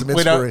 Lay down,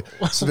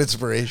 some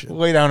inspiration.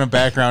 lay down a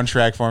background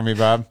track for me,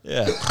 Bob.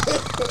 Yeah.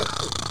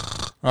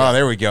 Oh,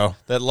 there we go.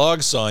 That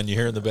log sawing you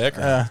hear in the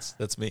background.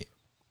 That's me.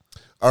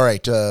 All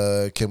right,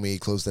 can we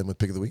close then with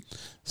pick of the week?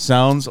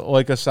 Sounds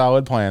like a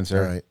solid plan,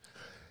 sir. All right.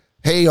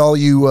 Hey, all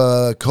you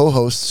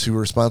co-hosts who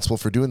are responsible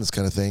for doing this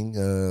kind of thing,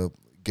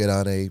 get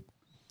on a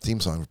theme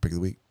song for pick of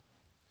the week.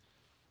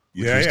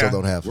 Yeah, we still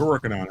don't have. We're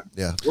working on it.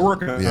 Yeah, We're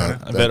working on Yeah.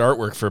 it. I bet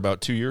artwork for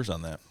about 2 years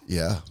on that.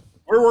 yeah.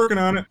 We're working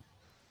on it.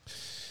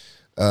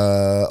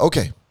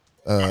 Okay.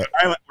 Island,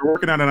 we're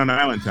working on it on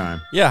island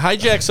time. Yeah,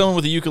 hijack someone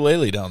with a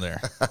ukulele down there.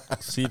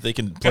 See if they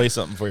can play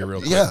something for you real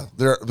quick. Yeah,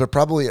 there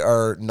probably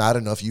are not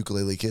enough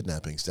ukulele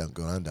kidnappings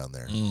going on down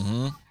there.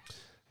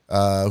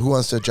 Mm-hmm. Who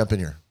wants to jump in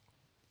here?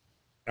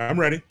 I'm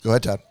ready. Go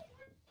ahead, Todd.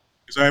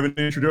 So I have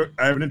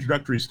an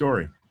introductory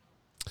story.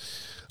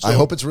 I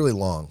hope it's really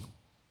long.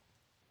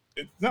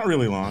 It's not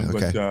really long,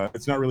 Okay. but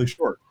it's not really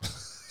short.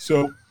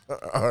 So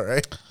All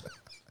right.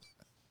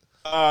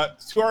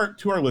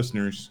 to our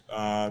listeners,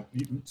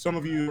 some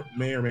of you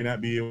may or may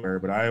not be aware,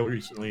 but I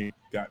recently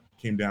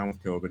came down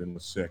with COVID and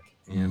was sick.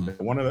 And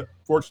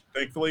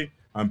thankfully,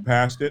 I'm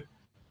past it.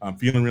 I'm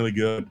feeling really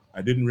good.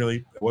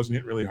 It wasn't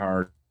hit really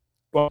hard.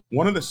 But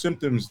one of the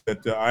symptoms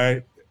that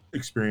I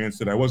experienced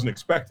that I wasn't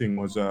expecting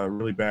was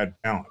really bad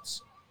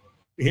balance.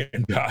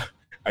 And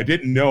I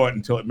didn't know it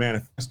until it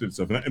manifested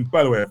itself. And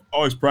by the way, I've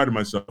always prided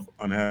myself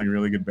on having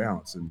really good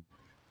balance, and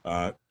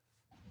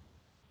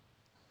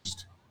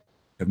just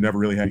have never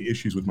really had any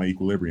issues with my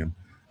equilibrium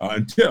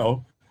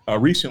until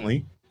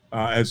recently.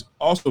 As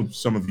also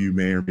some of you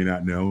may or may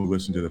not know who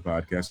listen to the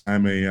podcast,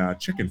 I'm a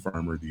chicken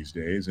farmer these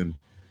days, and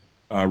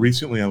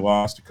recently I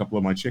lost a couple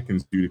of my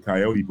chickens due to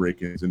coyote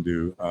break-ins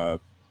into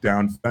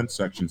down fence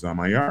sections on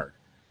my yard,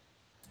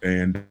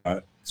 and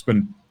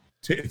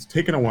it's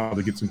taken a while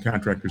to get some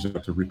contractors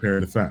out to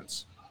repair the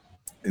fence.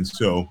 And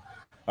so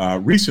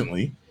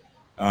recently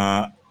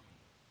I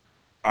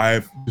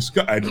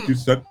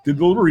did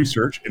a little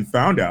research and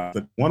found out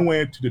that one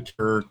way to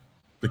deter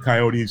the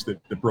coyotes that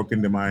broke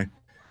into my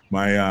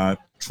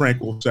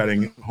tranquil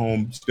setting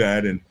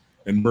homestead and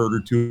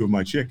murdered 2 of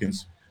my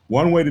chickens,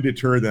 one way to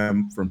deter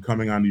them from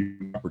coming onto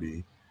your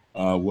property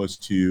was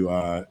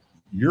to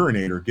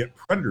urinate or get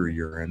predator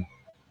urine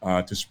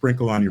to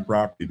sprinkle on your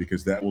property,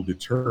 because that will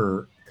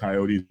deter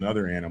coyotes and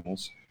other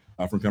animals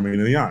from coming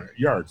into the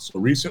yard. So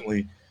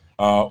recently,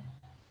 I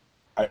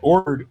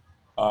ordered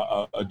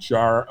a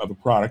jar of a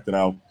product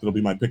that'll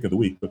be my pick of the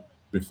week. But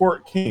before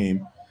it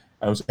came,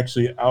 I was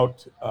actually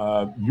out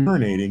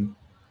urinating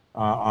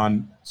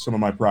on some of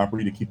my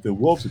property to keep the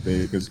wolves at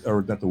bay,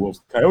 or not the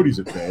wolves, the coyotes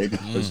at bay,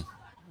 because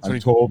I'm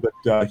told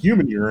that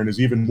human urine is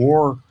even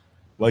more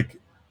like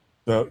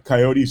the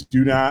coyotes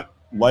do not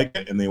like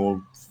it, and they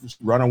will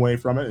run away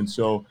from it. And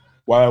so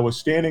while I was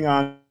standing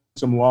on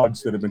some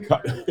logs that had been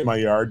cut in my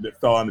yard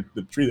that fell on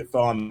the tree that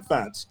fell on the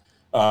fence,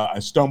 I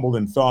stumbled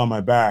and fell on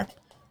my back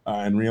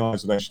and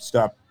realized that I should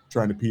stop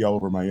trying to pee all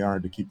over my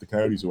yard to keep the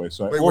coyotes away.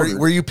 So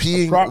were you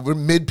peeing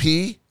mid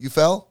pee? You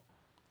fell?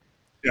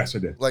 Yes, I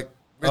did. Like,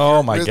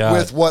 God!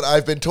 With what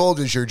I've been told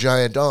is your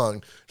giant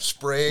dong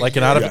spraying like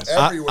an out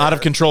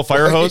of control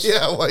fire hose.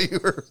 Yeah, while you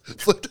were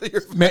flipped to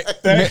your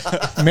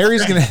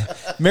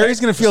Mary's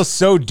gonna feel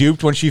so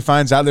duped when she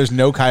finds out there's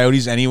no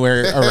coyotes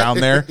anywhere around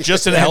there.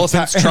 Just an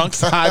elephant's trunk.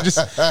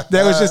 That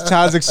was just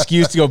Todd's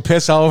excuse to go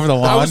piss all over the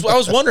lawn. I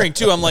was wondering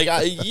too. I'm like,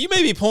 you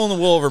may be pulling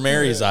the wool over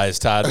Mary's eyes,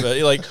 Todd. But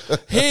you're like,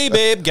 hey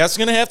babe, guess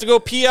I'm gonna have to go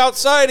pee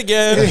outside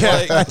again.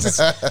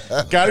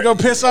 Yeah, gotta go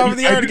piss all over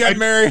the yard again,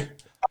 Mary.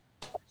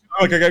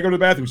 Like, I gotta go to the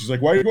bathroom. She's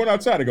like, why are you going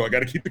outside? I go, I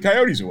gotta keep the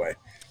coyotes away.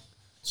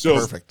 So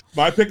perfect.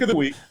 My pick of the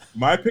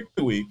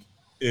week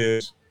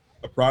is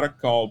a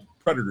product called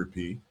Predator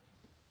Pee.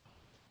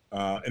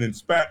 And in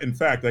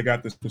fact, I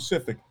got the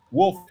specific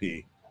Wolf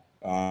Pee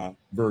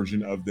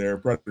version of their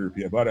Predator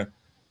Pee. I bought a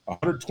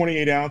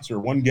 128 ounce or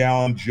 1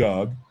 gallon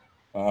jug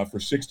for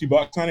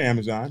 $60 on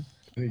Amazon.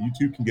 You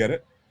too can get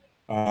it.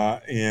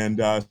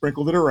 And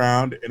sprinkled it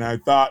around. And I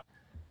thought,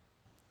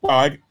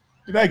 wow,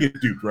 did I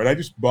get duped, right? I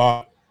just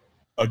bought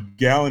a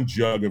gallon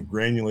jug of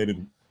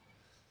granulated,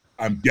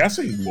 I'm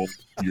guessing wolf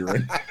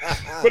urine,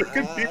 but it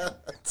could be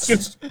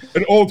just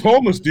an old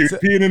homeless dude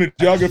peeing in a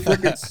jug of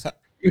freaking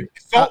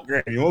salt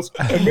granules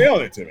and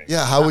mailing it to me.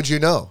 Yeah, how would you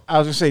know? I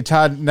was gonna say,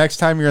 Todd, next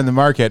time you're in the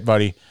market,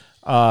 buddy,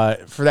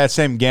 for that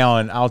same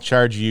gallon, I'll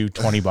charge you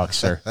 $20,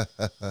 sir.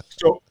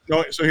 So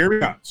here we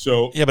go.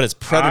 So yeah, but it's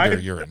predator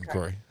urine,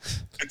 Corey.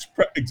 It's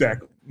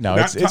exactly. No,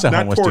 it's a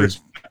homeless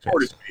dude.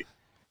 Tortoise pee.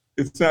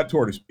 It's not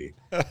tortoise pee.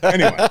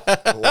 Anyway.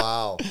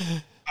 Wow.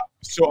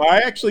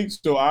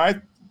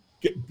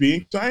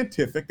 Being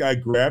scientific, I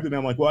grabbed it and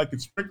I'm like, well, I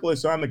could sprinkle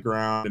this on the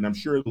ground and I'm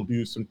sure it'll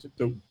do some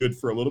good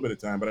for a little bit of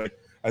time. But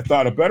I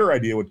thought a better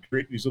idea would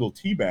create these little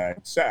tea bag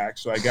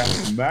sacks. So I got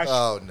some mesh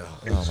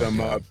and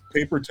some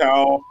paper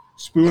towel,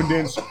 spooned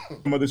in some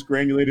of this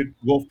granulated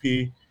wolf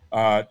pee,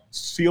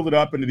 sealed it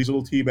up into these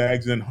little tea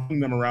bags, and then hung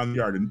them around the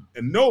yard.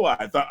 And no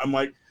lie, I'm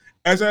like,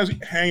 as I was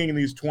hanging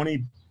these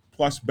 20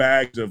 plus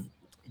bags of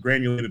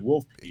granulated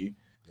wolf pee,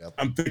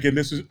 I'm thinking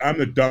I'm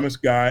the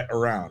dumbest guy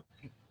around.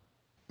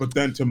 But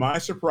then to my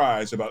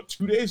surprise, about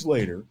 2 days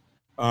later,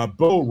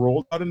 Bo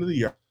rolled out into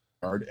the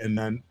yard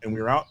and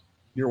we were out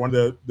near one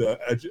of the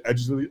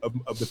edges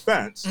of the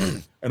fence.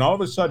 And all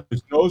of a sudden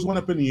his nose went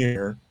up in the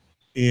air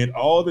and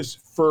all of his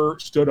fur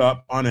stood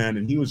up on end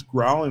and he was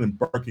growling and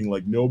barking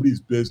like nobody's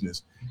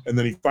business. And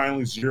then he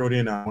finally zeroed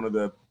in on one of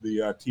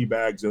the tea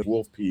bags of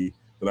wolf pee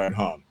that I'd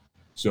hung.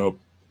 So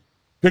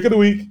pick of the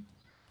week,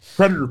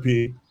 Predator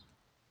Pee.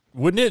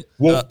 Wouldn't it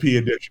wolf pee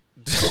edition?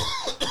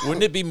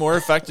 Wouldn't it be more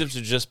effective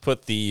to just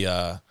put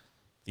the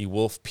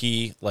wolf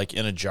pee like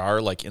in a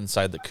jar, like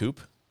inside the coop?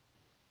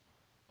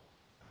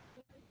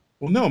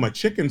 Well, no, my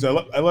chickens, I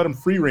let them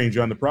free range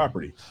on the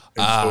property.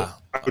 And so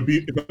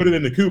if I put it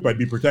in the coop, I'd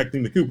be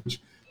protecting the coop.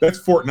 That's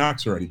Fort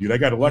Knox already, dude. I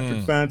got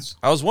electric fence.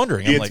 I was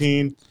wondering.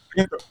 Guillotine.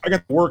 I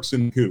got the works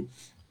in the coop,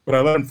 but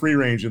I let them free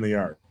range in the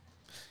yard.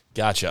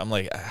 Gotcha. I'm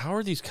like, how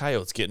are these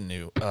coyotes getting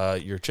to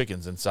your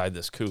chickens inside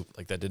this coop?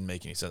 Like, that didn't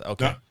make any sense.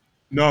 Okay.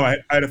 No, I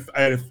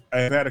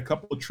had a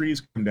couple of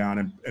trees come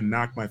down and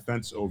knock my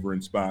fence over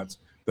in spots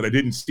that I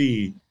didn't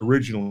see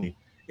originally.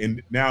 And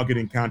now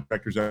getting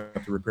contractors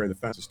out to repair the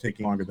fence is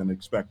taking longer than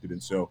expected.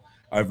 And so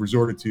I've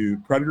resorted to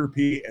Predator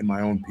Pee and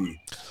my own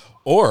pee.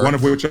 Or one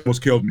of which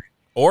almost killed me.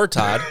 Or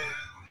Todd,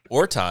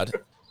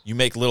 you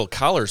make little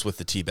collars with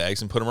the tea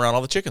bags and put them around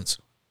all the chickens.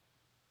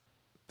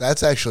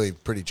 That's actually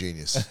pretty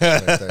genius.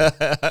 Right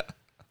there.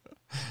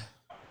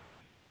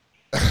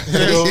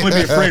 They'll only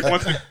be afraid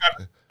once they've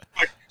got,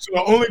 so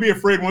they'll only be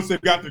afraid once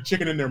they've got the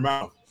chicken in their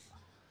mouth.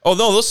 Oh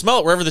no, they'll smell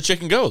it wherever the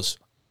chicken goes.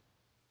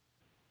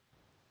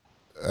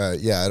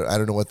 Yeah, I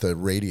don't know what the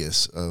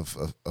radius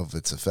of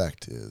its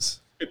effect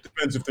is. It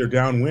depends if they're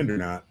downwind or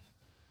not.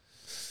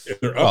 If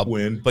they're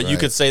upwind, but you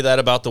could say that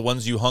about the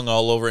ones you hung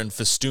all over and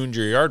festooned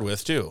your yard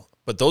with too.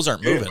 But those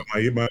aren't moving.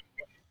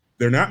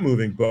 They're not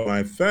moving, but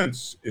my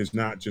fence is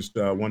not just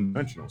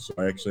one-dimensional. So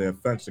I actually have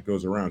fence that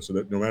goes around, so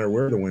that no matter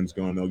where the wind's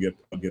going, they'll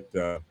get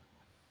the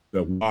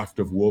waft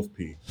of wolf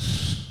pee.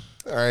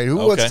 All right, who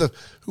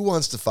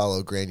wants to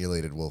follow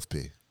granulated wolf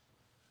pee?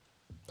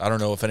 I don't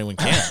know if anyone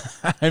can.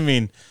 I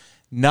mean,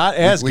 not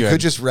as we good.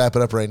 could just wrap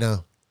it up right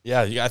now.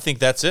 Yeah, I think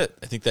that's it.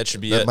 I think that should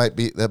be that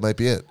it. That might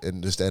be it,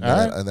 and just end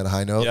on that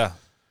high note. Yeah,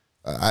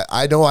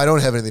 I know I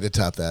don't have anything to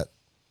top that.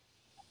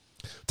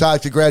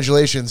 Todd,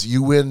 congratulations!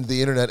 You win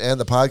the internet and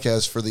the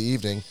podcast for the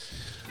evening.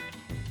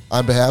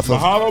 On behalf of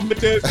Mahalo,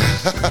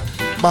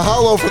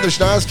 Mahalo from the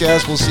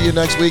Schnozcast. We'll see you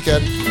next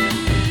weekend.